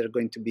attacked or they're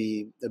going to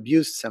be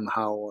abused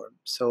somehow. Or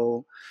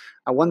so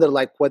I wonder,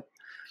 like, what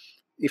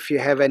if you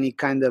have any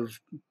kind of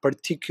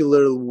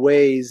particular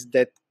ways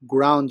that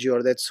ground you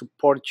or that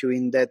support you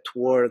in that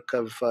work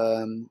of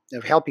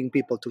helping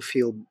people to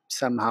feel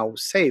somehow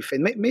safe,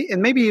 and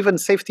maybe even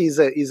safety is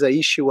a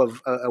issue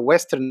of a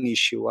Western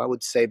issue, I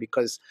would say,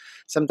 because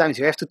sometimes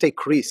you have to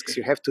take risks,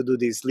 you have to do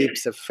these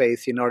leaps of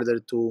faith in order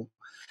to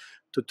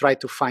try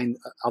to find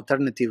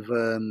alternative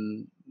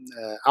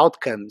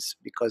outcomes,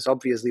 because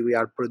obviously we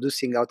are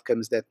producing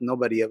outcomes that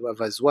nobody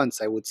of us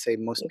wants. I would say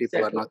most people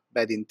are Exactly. not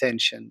bad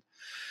intention.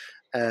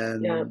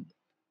 Yeah. Um,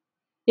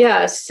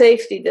 Yeah.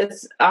 Safety.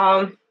 That's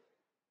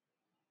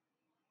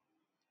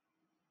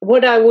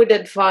what I would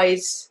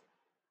advise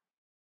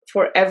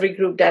for every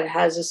group that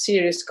has a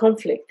serious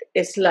conflict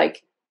is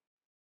like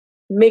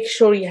make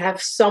sure you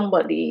have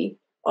somebody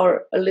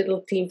or a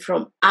little team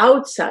from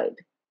outside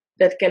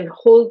that can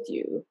hold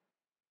you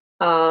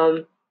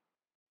um,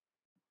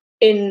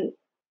 in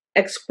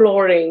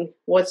exploring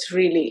what's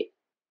really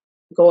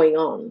going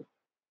on,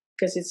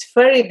 because it's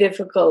very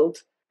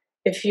difficult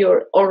if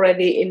you're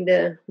already in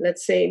the,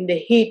 let's say, in the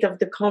heat of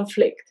the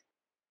conflict,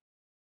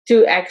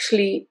 to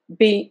actually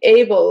be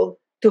able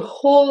to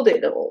hold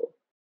it all.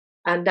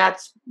 And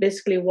that's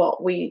basically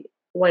what we,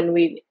 when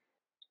we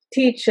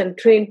teach and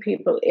train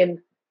people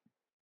in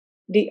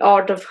the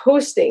art of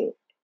hosting,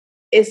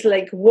 is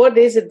like, what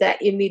is it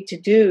that you need to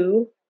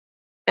do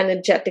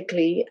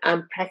energetically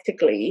and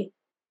practically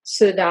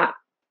so that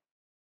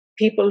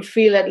people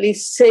feel at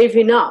least safe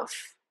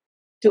enough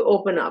to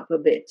open up a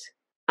bit.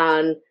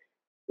 And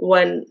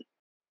when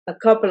a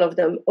couple of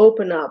them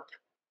open up,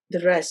 the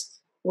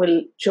rest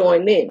will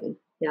join in.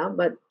 Yeah,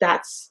 but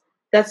that's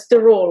the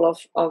role of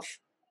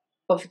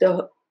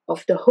the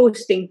of the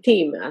hosting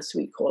team, as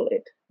we call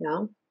it.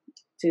 Yeah,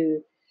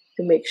 to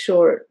to make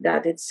sure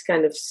that it's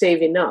kind of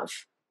safe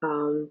enough.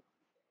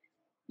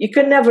 You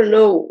can never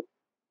know.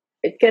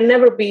 It can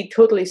never be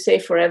totally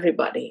safe for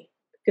everybody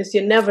because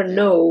you never yeah.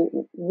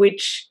 know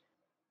which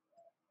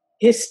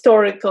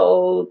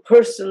historical,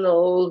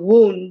 personal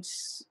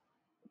wounds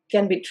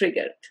can be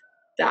triggered.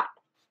 That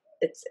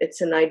it's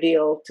an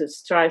ideal to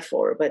strive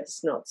for, but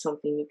it's not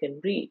something you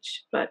can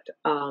reach. But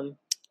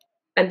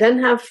and then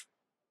have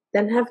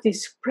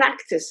these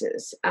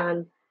practices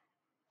and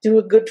do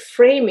a good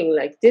framing.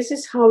 Like, this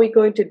is how we're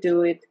going to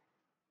do it.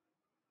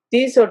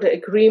 These are the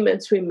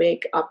agreements we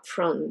make up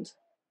front,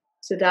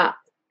 so that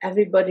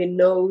everybody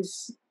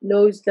knows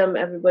them.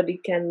 Everybody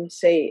can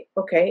say,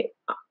 okay,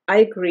 I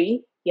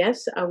agree.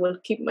 Yes, I will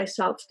keep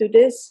myself to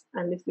this.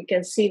 And if we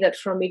can see that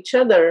from each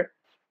other,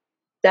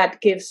 that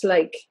gives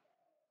like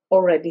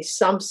already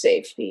some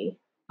safety.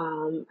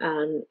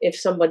 And if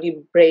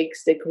somebody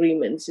breaks the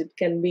agreements, it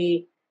can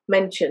be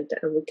mentioned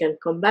and we can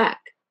come back.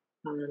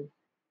 And,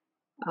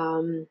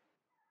 um,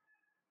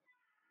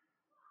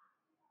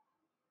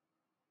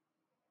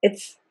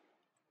 it's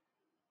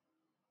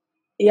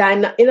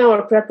yeah. In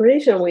our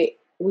preparation,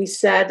 we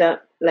said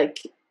that like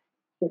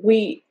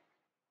we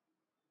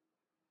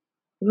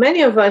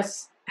many of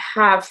us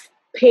have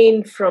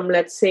pain from,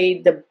 let's say,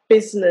 the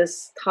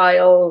business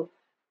style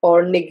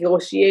or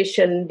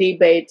negotiation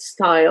debate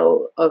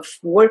style of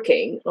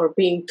working or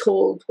being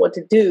told what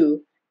to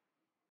do.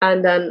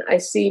 And then I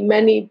see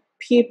many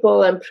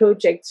people and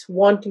projects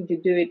wanting to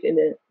do it in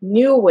a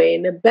new way,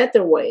 in a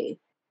better way.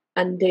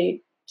 And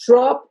they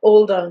drop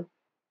all the,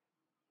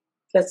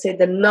 let's say,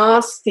 the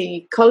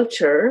nasty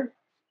culture,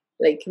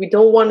 like we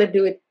don't want to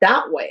do it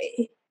that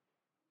way.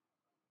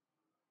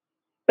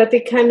 But they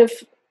kind of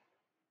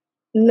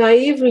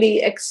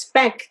naively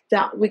expect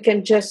that we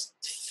can just,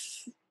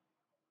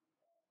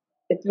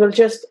 it will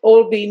just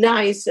all be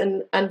nice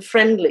and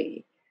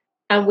friendly.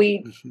 And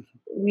we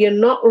are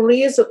not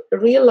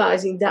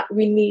realizing that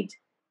we need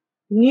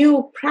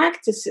new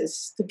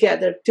practices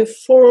together to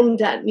form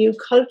that new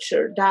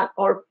culture, that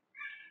are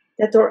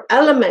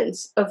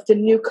elements of the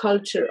new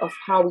culture of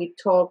how we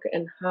talk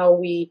and how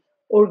we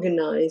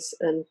organize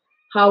and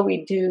how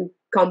we do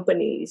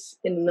companies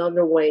in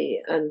another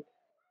way, and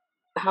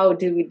how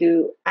do we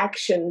do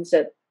actions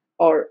that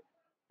are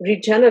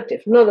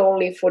regenerative, not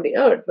only for the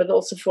earth but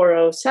also for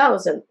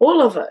ourselves and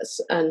all of us.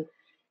 And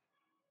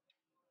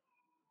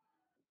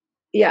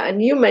yeah,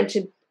 and you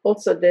mentioned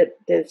also that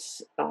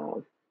there's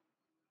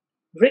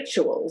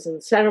rituals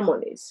and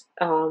ceremonies.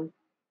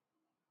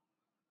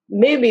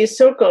 Maybe a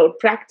circle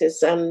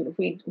practice and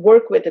we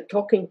work with a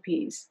talking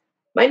piece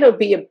might not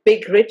be a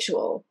big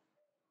ritual,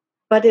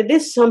 but it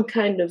is some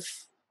kind of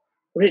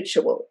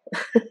ritual.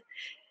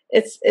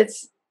 it's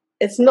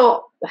it's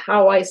not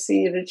how I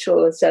see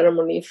ritual and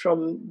ceremony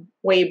from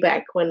way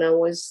back when I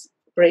was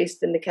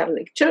raised in the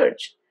Catholic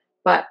Church,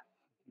 but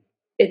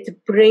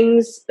it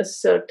brings a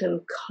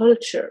certain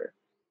culture,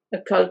 a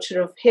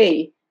culture of,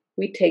 hey,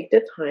 we take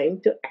the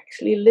time to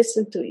actually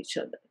listen to each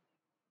other.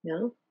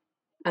 Yeah,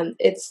 and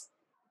it's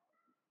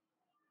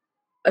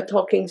a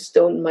talking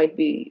stone might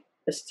be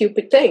a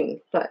stupid thing,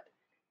 but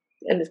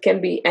and it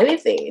can be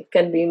anything. It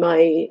can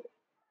be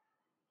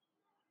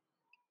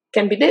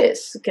can be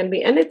this, it can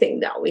be anything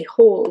that we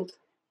hold.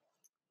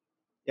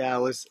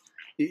 Yeah,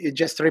 it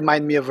just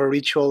remind me of a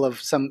ritual of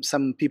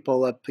some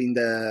people up in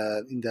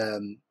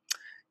the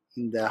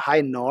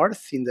high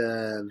north, in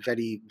the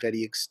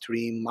very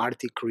extreme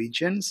Arctic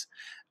regions,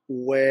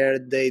 where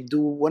they do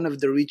one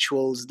of the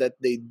rituals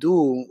that they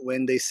do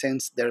when they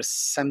sense there's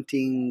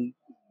something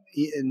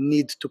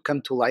need to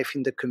come to life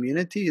in the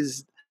community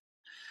is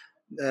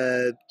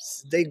uh,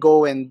 they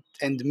go and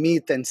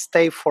meet and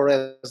stay for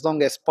as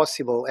long as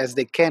possible as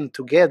they can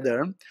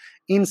together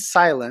in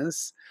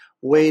silence,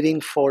 waiting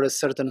for a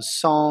certain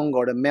song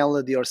or a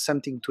melody or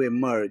something to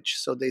emerge.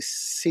 So they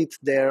sit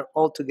there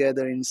all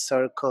together in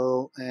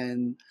circle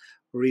and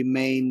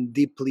remain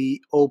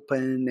deeply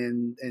open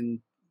and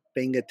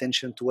paying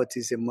attention to what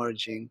is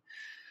emerging.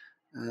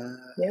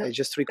 Yeah. I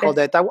just recall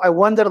that. I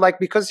wonder, like,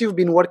 because you've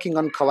been working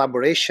on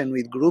collaboration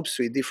with groups,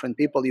 with different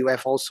people, you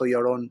have also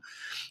your own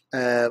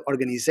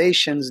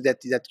organizations that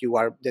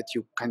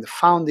you kind of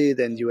founded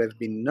and you have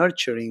been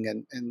nurturing,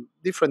 and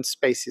different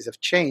spaces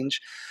of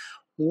change.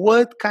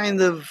 What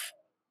kind of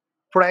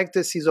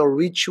practices or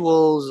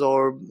rituals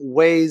or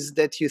ways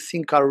that you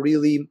think are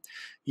really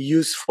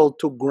useful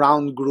to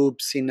ground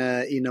groups in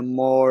a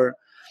more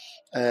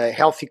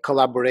healthy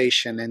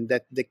collaboration, and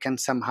that they can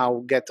somehow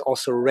get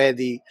also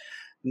ready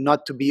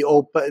not to be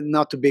open,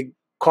 not to be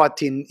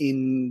caught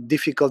in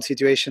difficult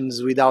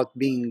situations without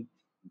being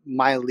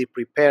mildly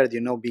prepared,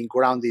 being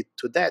grounded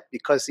to that?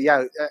 Because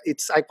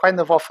it's, I kind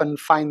of often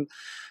find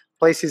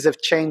places of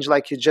change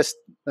like you just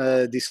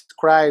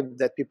described,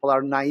 that people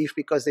are naive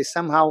because they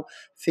somehow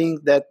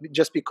think that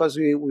just because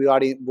we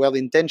are well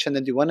intentioned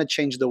and we want to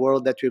change the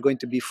world, that we're going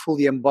to be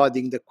fully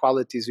embodying the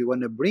qualities we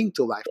want to bring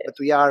to life. But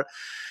we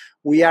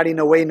are in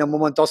a way in a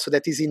moment also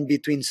that is in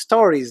between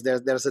stories.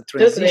 There's a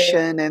Totally.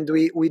 transition, and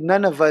we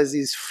none of us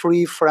is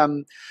free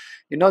from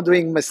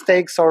doing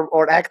mistakes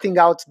or acting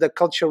out the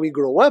culture we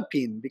grow up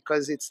in,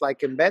 because it's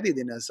like embedded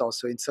in us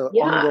also. It's an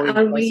Yeah,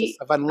 ongoing process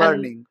of and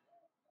unlearning.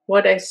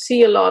 what I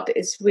see a lot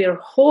is we're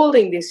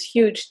holding this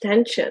huge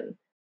tension,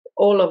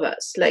 all of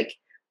us. Like,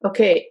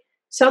 okay,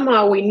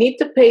 somehow we need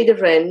to pay the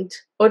rent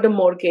or the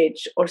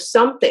mortgage or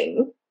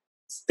something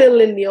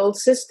still in the old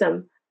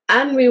system,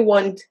 and we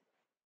want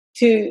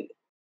to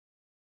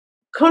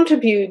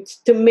contribute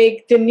to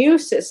make the new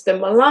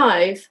system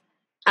alive.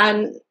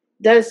 And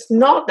there's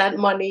not that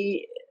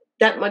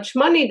much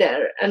money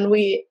there, and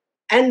we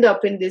end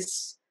up in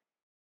this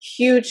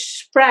huge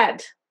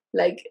spread.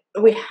 Like,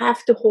 we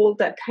have to hold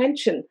that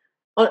tension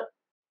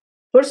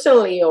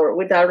personally or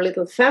with our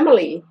little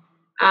family,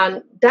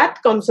 and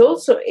that comes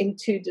also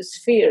into the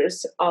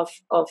spheres of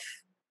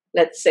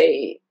let's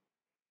say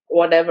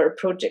whatever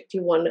project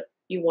you want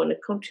to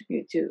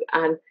contribute to.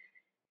 And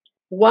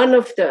one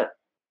of the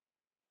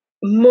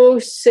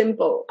most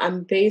simple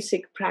and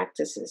basic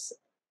practices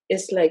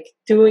is like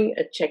doing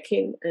a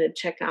check-in and a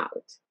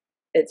check-out.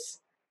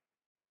 It's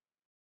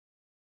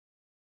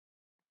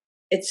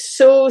it's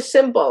so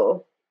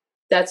simple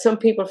that some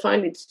people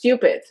find it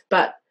stupid,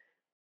 but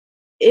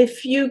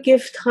if you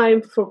give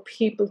time for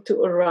people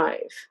to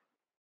arrive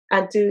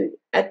and to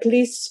at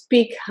least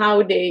speak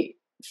how they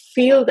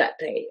feel that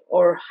day,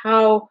 or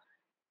how,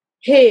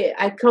 hey,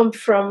 I come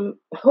from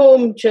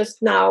home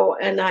just now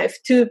and I have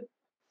two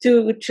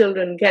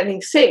children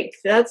getting sick,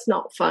 that's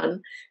not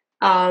fun.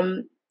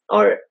 um,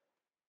 or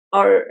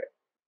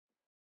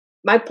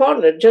my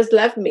partner just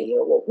left me,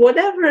 or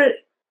whatever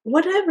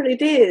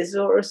it is,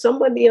 or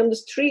somebody on the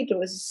street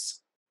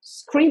was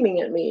screaming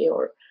at me,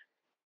 or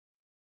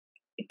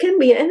it can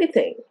be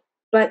anything.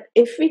 But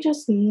if we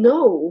just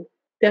know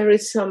there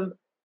is some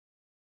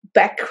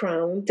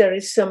background, there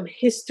is some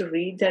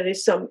history, there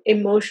is some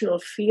emotional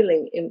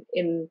feeling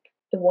in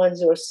the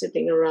ones who are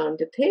sitting around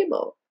the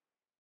table,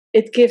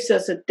 it gives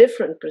us a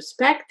different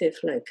perspective.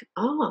 Like,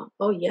 oh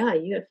yeah,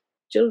 you have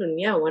children.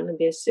 Yeah, when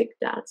they're sick,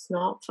 that's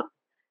not fun.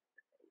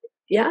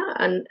 Yeah,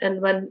 and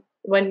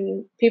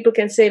when people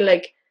can say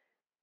like,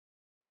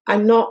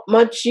 I'm not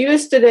much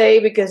use today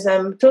because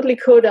I'm totally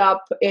caught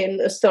up in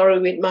a story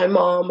with my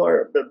mom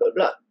or blah, blah,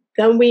 blah.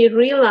 Then we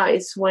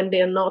realize when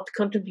they're not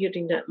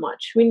contributing that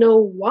much, we know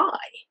why.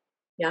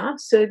 Yeah.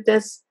 So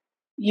that's,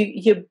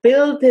 you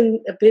build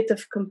in a bit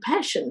of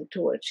compassion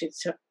towards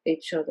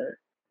each other.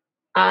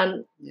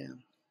 And Yeah.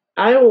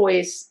 I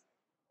always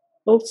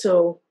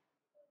also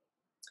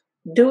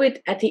do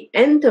it at the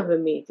end of a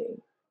meeting,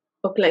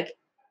 of like,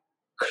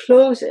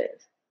 close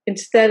it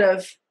instead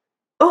of,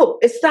 oh,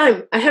 it's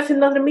time, I have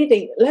another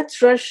meeting,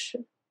 let's rush.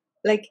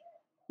 Like,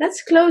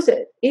 let's close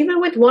it, even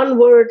with one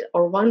word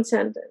or one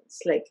sentence.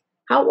 Like,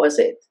 how was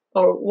it?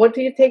 Or what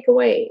do you take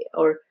away?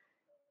 Or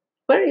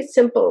very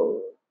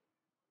simple,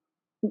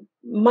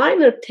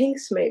 minor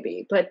things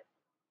maybe. But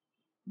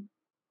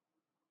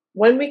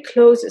when we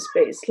close a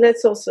space,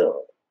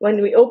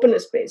 when we open a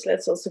space,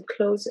 let's also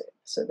close it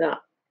so that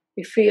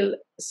we feel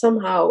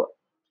somehow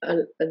a,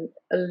 a,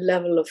 a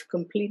level of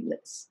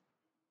completeness.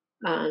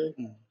 And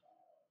Mm.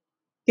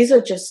 these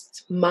are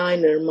just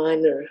minor,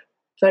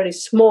 very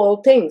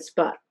small things,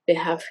 but they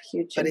have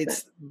huge But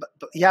impact.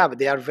 but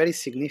they are very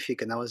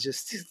significant. I was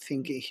just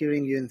thinking,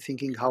 hearing you and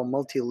thinking how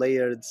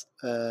multi-layered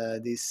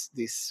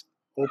this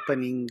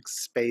opening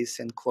space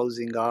and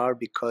closing are,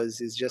 because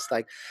it's just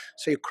like,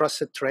 so you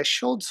cross a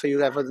threshold, so you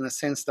have in a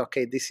sense that,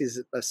 okay, this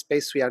is a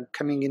space we are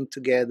coming in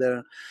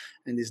together,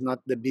 and it's not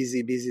the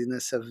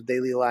busyness of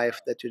daily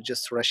life that you're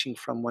just rushing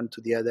from one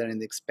to the other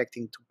and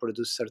expecting to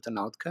produce certain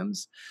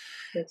outcomes,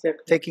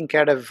 Exactly. taking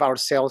care of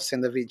ourselves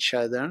and of each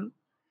other.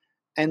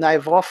 And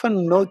I've often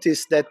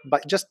noticed that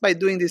just by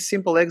doing this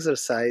simple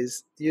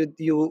exercise,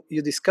 you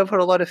discover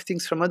a lot of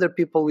things from other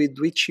people with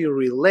which you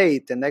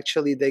relate, and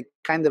actually they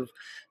kind of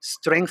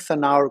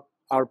strengthen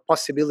our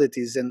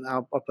possibilities and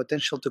our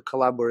potential to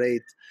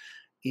collaborate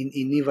in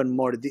even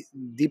more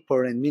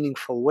deeper and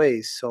meaningful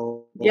ways.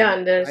 So Yeah,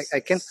 and I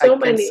can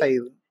say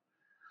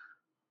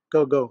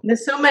go.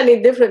 there's so many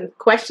different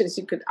questions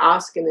you could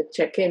ask in a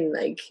check-in,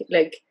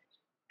 like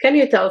can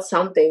you tell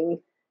something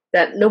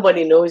that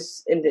nobody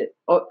knows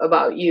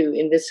about you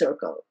in this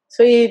circle?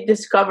 So you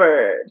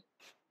discover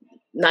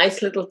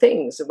nice little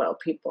things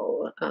about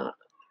people.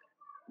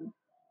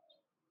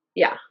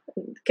 Yeah,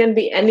 it can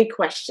be any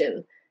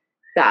question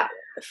that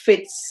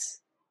fits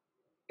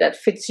that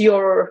fits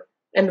your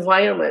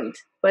environment,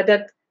 but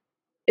that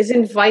is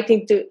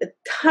inviting to a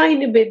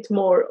tiny bit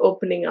more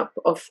opening up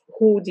of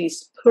who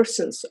these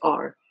persons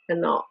are and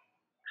not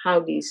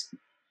how these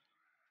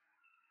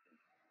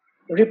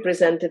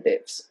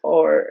representatives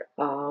or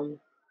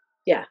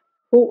yeah,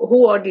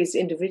 who are these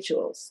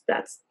individuals.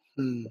 That's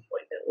Hmm. the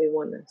point that we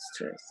want to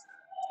stress.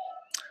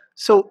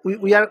 So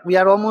we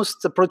are almost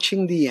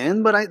approaching the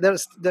end, but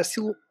there's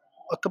still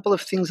a couple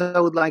of things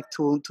I would like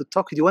to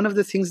talk with you. One of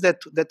the things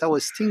that I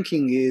was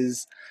thinking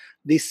is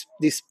this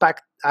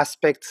pact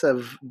aspects of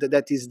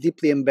that is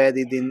deeply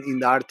embedded in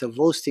the art of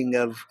hosting,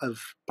 of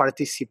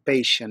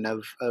participation,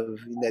 of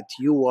that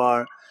you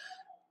are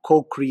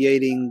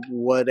co-creating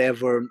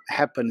whatever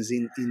happens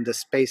in the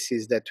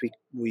spaces that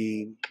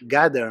we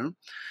gather.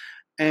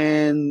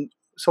 And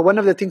so one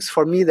of the things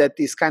for me that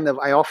is kind of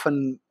I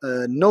often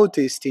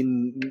noticed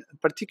in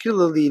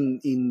particularly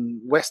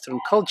in Western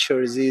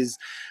cultures is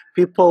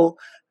people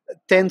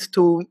tend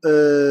to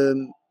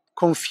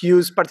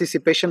confuse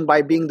participation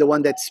by being the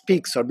one that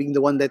speaks or being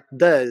the one that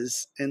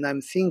does. And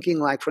I'm thinking,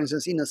 like, for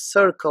instance, in a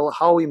circle,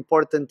 how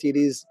important it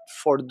is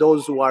for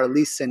those who are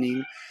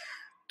listening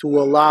to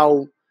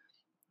allow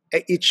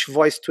each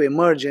voice to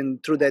emerge,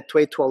 and through that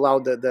way to allow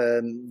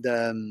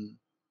the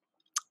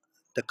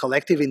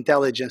collective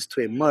intelligence to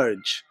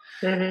emerge.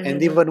 And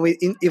Mm-hmm.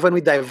 even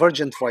with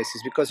divergent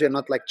voices, because we're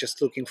not like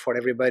just looking for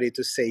everybody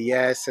to say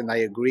yes and I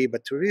agree,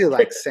 but to really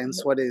like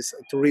sense what is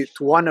to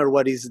honor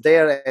what is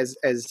there as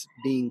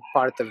being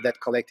part of that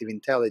collective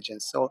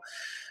intelligence. So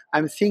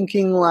I'm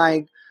thinking,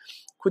 like,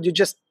 could you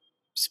just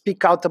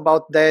speak out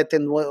about that,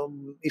 and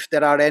if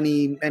there are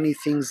any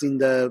things in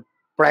the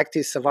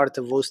practice of art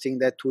of hosting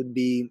that would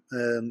be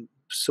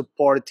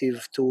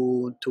supportive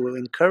to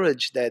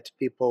encourage that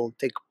people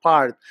take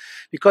part?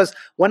 Because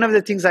one of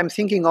the things I'm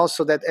thinking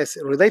also that as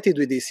related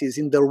with this is,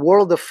 in the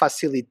world of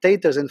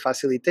facilitators and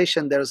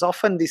facilitation, there's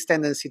often this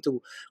tendency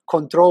to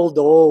control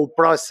the whole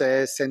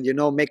process and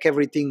make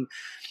everything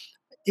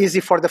easy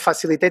for the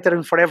facilitator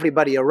and for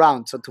everybody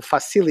around, so to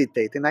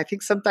facilitate. And I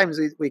think sometimes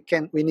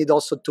we need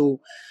also to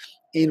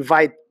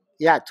invite,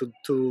 yeah,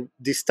 to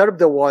disturb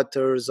the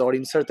waters, or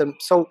in certain,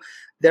 so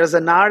there's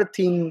an art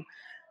in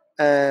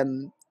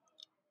um,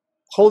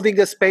 holding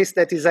a space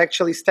that is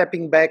actually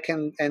stepping back,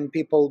 and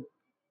people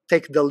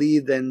take the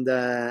lead and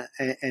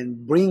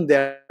bring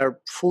their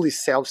fully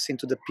selves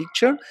into the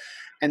picture.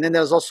 And then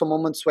there's also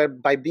moments where,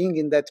 by being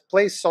in that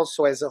place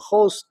also as a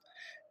host,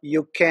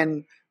 you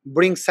can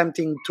bring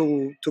something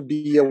to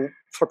be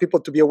for people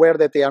to be aware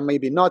that they are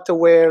maybe not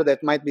aware,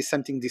 that might be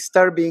something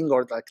disturbing,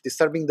 or like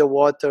disturbing the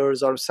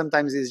waters, or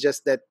sometimes it's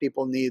just that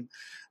people need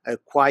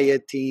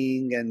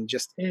quieting and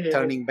just Mm-hmm.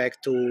 turning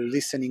back to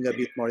listening a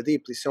bit more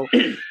deeply. So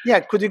yeah,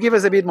 could you give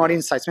us a bit more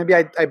insights? Maybe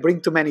I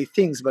bring too many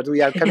things, but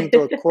we are coming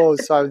to a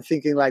close, so I'm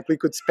thinking like we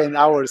could spend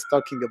hours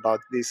talking about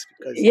this,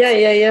 because Yeah,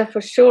 yeah, yeah,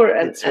 for sure.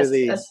 And it's as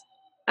really.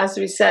 as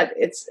we said,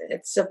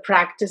 it's a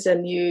practice,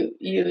 and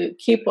you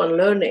keep on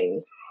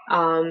learning.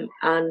 And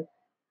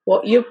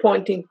what you're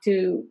pointing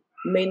to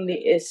mainly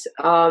is,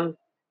 I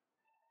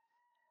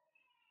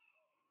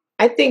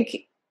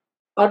think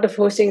art of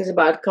hosting is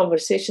about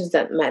conversations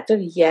that matter.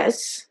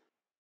 Yes,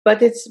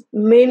 but it's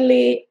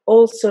mainly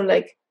also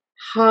like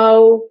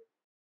how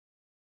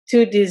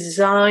to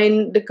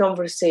design the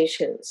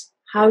conversations,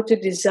 how to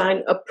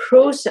design a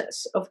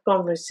process of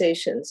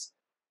conversations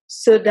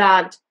so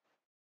that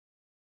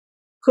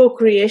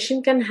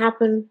co-creation can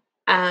happen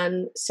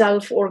and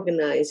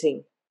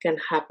self-organizing can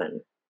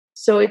happen.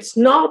 So it's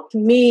not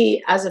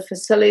me as a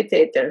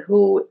facilitator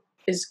who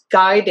is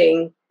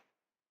guiding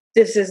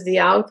this is the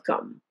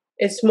outcome.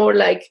 It's more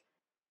like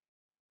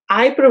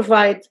I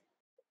provide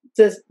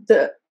the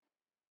the,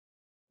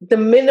 the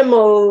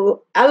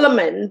minimal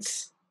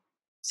elements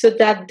so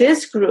that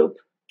this group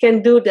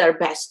can do their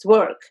best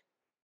work.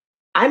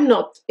 I'm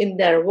not in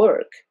their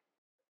work.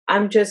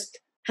 I'm just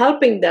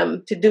helping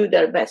them to do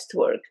their best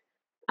work.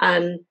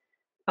 And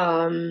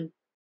um,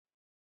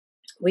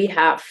 we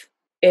have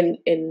in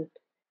in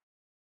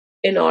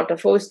in art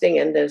of hosting,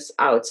 and there's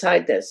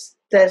outside there's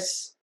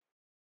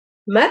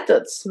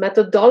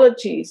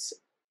methodologies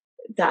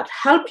that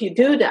help you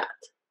do that.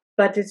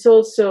 But it's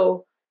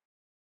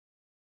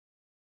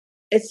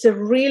a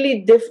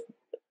really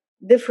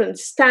different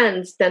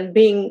stance than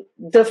being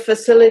the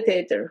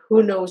facilitator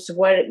who knows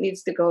where it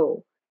needs to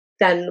go.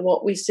 than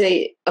what we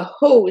say a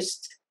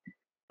host.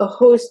 A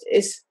host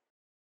is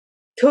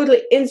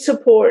totally in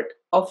support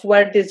of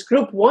where this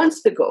group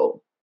wants to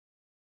go,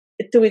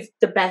 to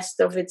the best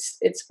of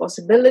its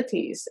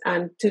possibilities,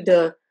 and to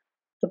the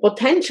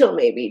potential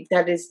maybe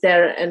that is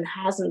there and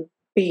hasn't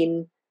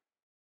been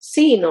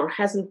seen or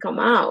hasn't come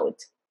out.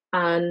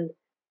 And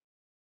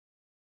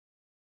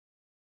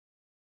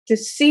to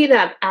see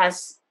that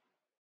as,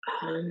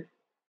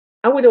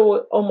 I would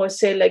almost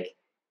say, like,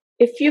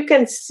 if you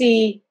can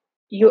see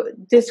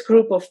this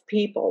group of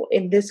people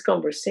in this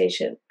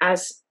conversation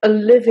as a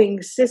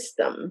living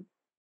system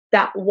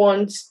that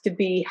wants to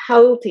be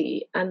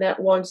healthy and that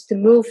wants to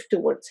move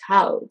towards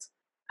health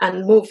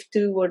and move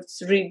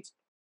towards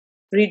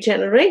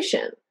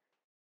regeneration,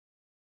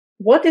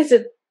 what is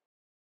it,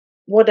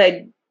 what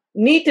I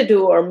need to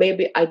do, or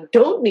maybe I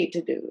don't need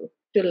to do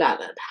to let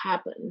that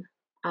happen?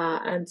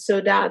 And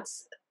so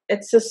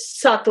it's a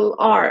subtle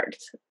art.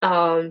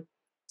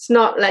 It's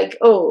not like,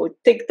 oh,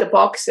 tick the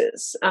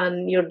boxes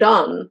and you're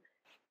done.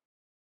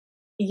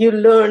 You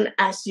learn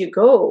as you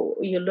go.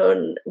 You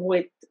learn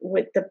with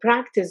the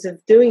practice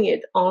of doing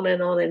it on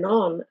and on and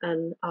on.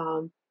 And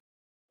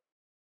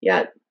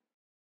yeah,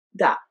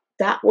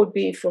 that would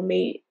be for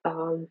me,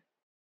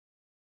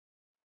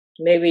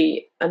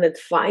 maybe an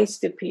advice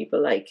to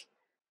people, like,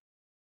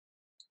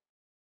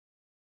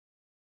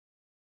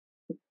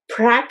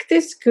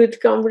 practice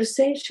good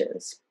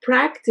conversations,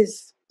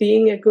 practice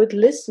being a good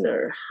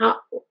listener. How,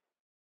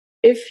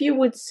 if you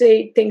would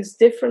say things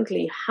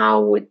differently,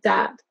 how would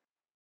that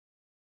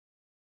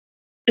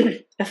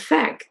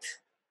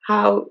affect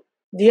how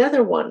the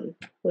other one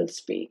will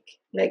speak?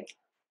 Like,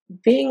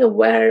 being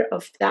aware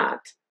of that,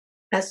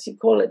 as you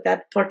call it,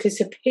 that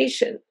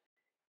participation.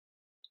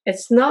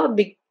 It's not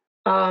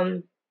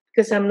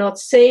because I'm not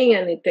saying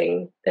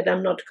anything that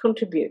I'm not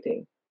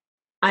contributing.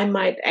 I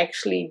might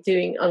actually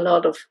doing a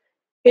lot of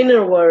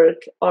inner work,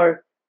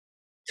 or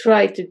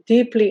try to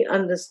deeply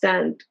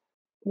understand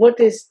what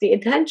is the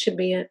intention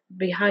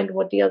behind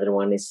what the other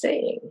one is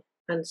saying.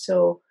 And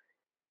so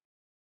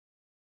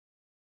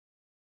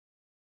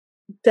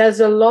there's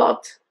a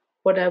lot,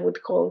 what I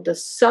would call the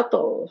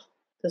subtle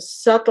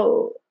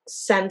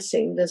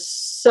sensing, the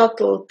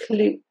subtle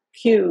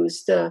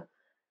cues.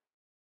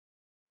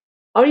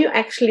 Are you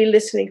actually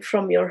listening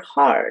from your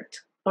heart,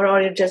 or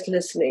are you just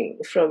listening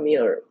from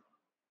your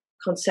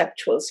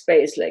conceptual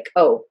space? Like,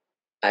 oh,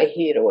 I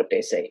hear what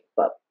they say,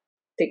 but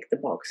tick the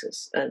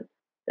boxes and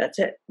that's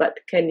it. But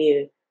can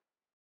you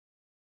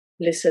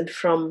listen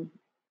from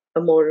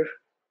a more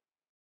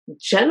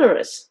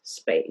generous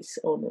space,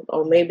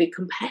 or maybe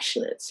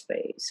compassionate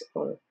space?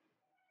 Or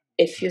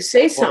if you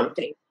say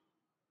something,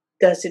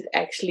 does it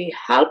actually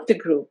help the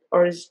group,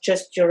 or is it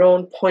just your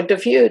own point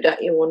of view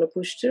that you want to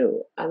push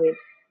through? I mean,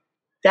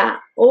 that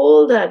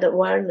all that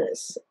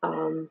awareness,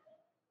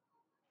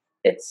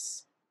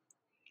 it's,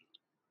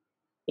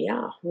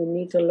 yeah, we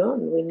need to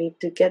learn. We need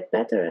to get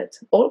better at,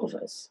 all of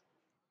us.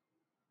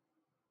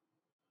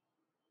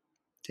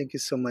 Thank you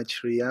so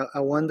much, Ria. I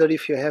wonder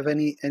if you have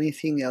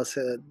anything else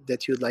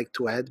that you'd like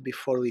to add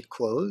before we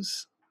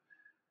close.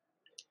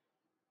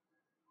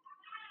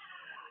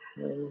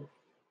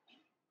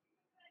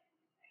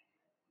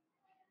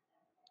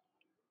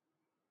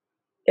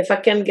 If I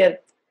can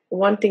get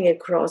one thing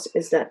across,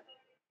 is that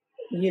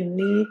you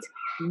need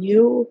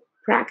new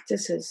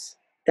practices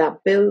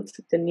that build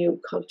the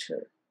new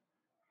culture.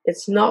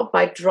 It's not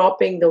by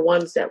dropping the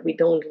ones that we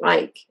don't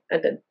like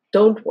and that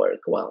don't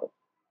work well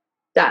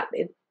that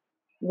it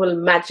will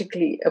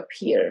magically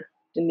appear,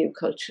 the new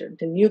culture.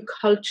 The new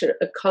culture,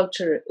 a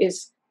culture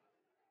is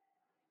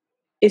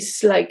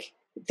like,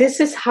 this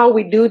is how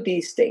we do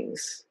these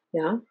things.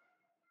 Yeah.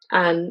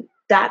 And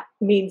that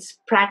means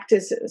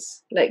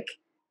practices. Like,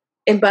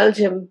 in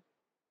Belgium,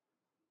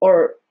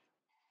 or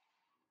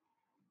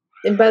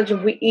in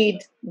Belgium, we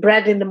eat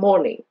bread in the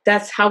morning.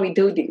 That's how we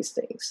do these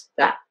things.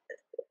 That,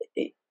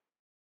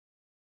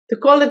 to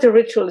call it a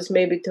ritual is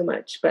maybe too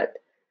much, but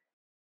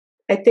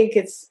I think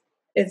it's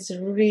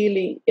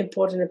really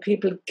important that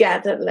people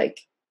gather,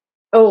 like,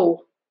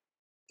 oh,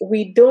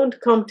 we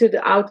don't come to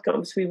the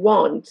outcomes we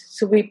want,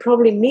 so we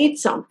probably need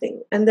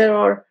something. And there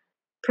are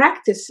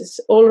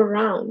practices all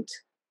around,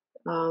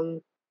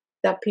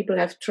 that people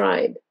have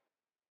tried.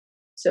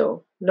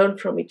 So learn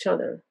from each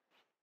other,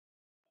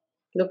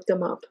 look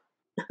them up,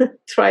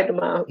 try them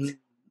out.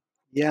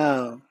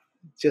 Yeah,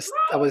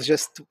 I was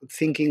just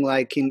thinking,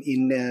 like, in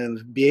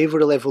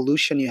behavioral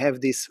evolution, you have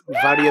this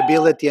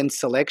variability and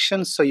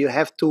selection. So you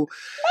have to.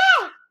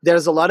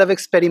 There's a lot of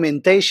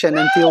experimentation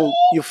until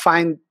you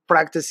find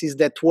practices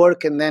that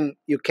work, and then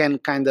you can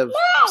kind of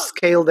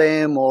scale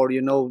them, or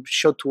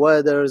show to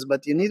others.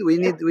 But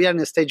we are in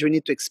a stage we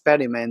need to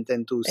experiment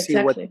and to see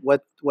Exactly.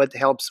 what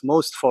helps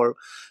most for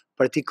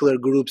particular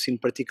groups in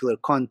particular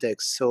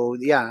contexts. So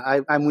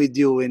yeah, I'm with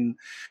you in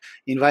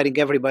inviting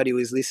everybody who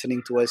is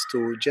listening to us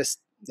to just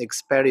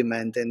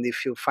experiment, and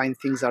if you find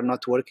things are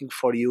not working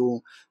for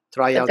you,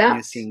 try out new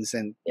Adapt. things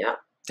and Yeah.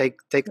 take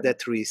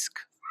that risk.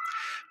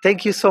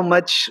 Thank you so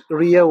much,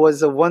 Ria. It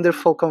was a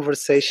wonderful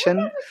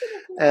conversation.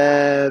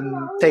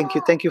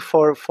 Thank you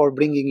for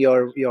bringing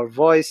your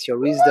voice, your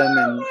wisdom,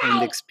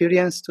 and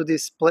experience to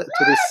this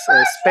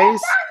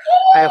space.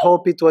 I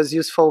hope it was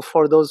useful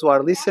for those who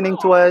are listening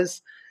to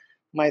us.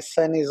 My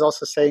son is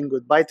also saying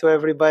goodbye to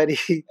everybody.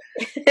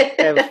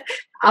 have,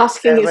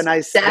 Asking have a his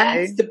nice dad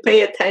day. to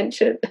pay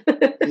attention.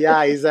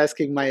 Yeah, he's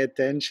asking my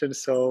attention,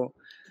 so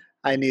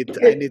I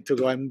Good. need to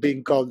go. I'm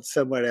being called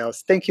somewhere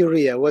else. Thank you,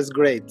 Ria. It was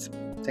great.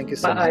 Thank you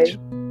so much.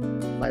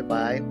 Bye.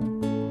 Bye bye.